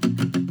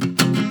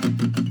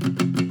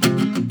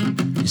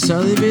 Ég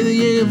sagði við þig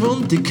ég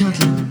vondi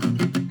kallinn.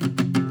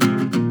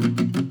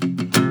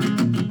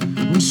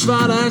 Hún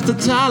svara ert að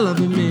tala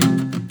við mig.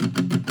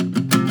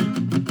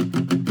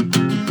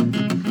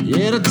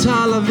 Ég að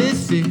tala við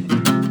þig.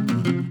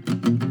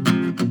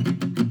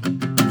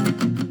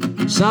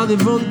 Sagði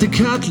vondi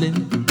kallinn.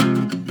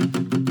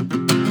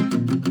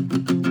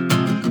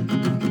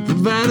 Þú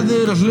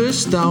verður að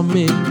hlusta á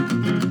mig.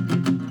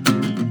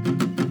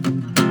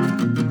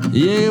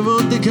 Ég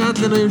vondi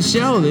kallinn og ég vil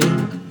sjá þig.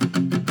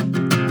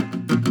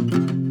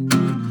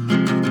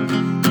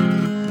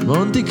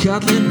 Vondi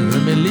kallinn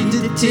er með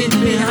lítið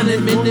tippi. Hann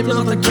er minni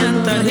blátt að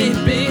kenda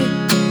hippi.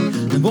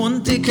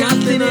 Vondi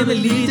kallinn er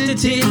með lítið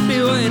tippi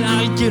og er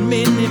algjör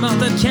minni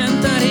máttar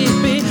kendar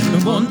hippi.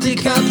 Vondi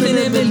kallinn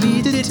er með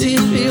lítið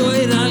tippi og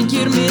er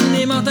algjör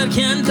minni máttar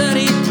kendar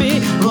hippi.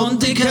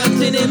 Vondi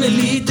kallinn er með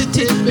lítið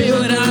tippi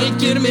og er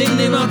algjör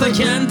minni máttar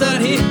kendar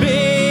hippi.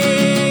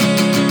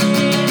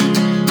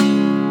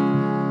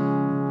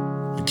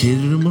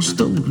 Kyrrum á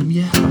stórum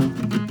jeppa.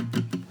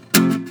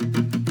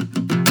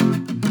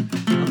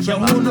 Hjá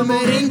honum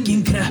er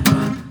engin kreppa.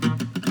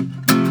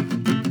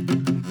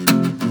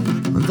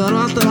 Hann þarf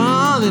alltaf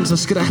aðeins að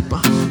skreppa.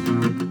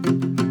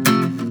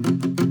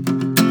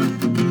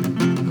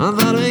 Hann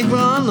þarf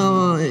eitthvað annað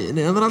hann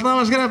þarf alltaf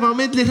að skreppa á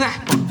milli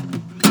hreppa.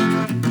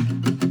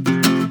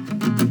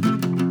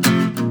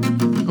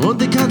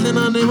 Vondi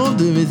kallinn hann er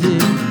vondur við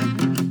þig.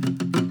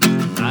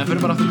 Það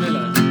fyrir bara aftur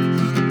meðlega.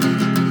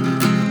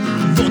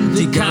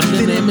 Vondi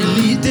kallinn er með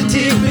lítið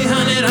tippi.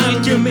 Hann er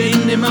algjör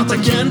minni máttar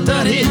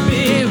kendar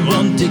hippi.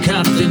 Vondi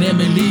kallinn er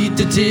með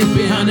lítið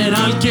tippi. Hann er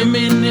algjör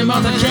minni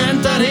máttar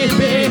kendar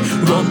hippi.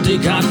 Vondi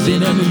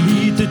kallinn er með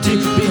lítið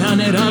tippi.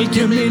 Hann er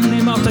algjör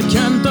minni máttar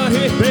kendar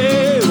hippi.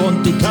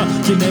 Vondi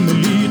kallinn er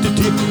með lítið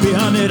tippi.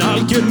 Hann er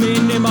algjör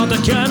minni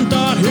máttar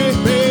kendar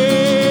hippi.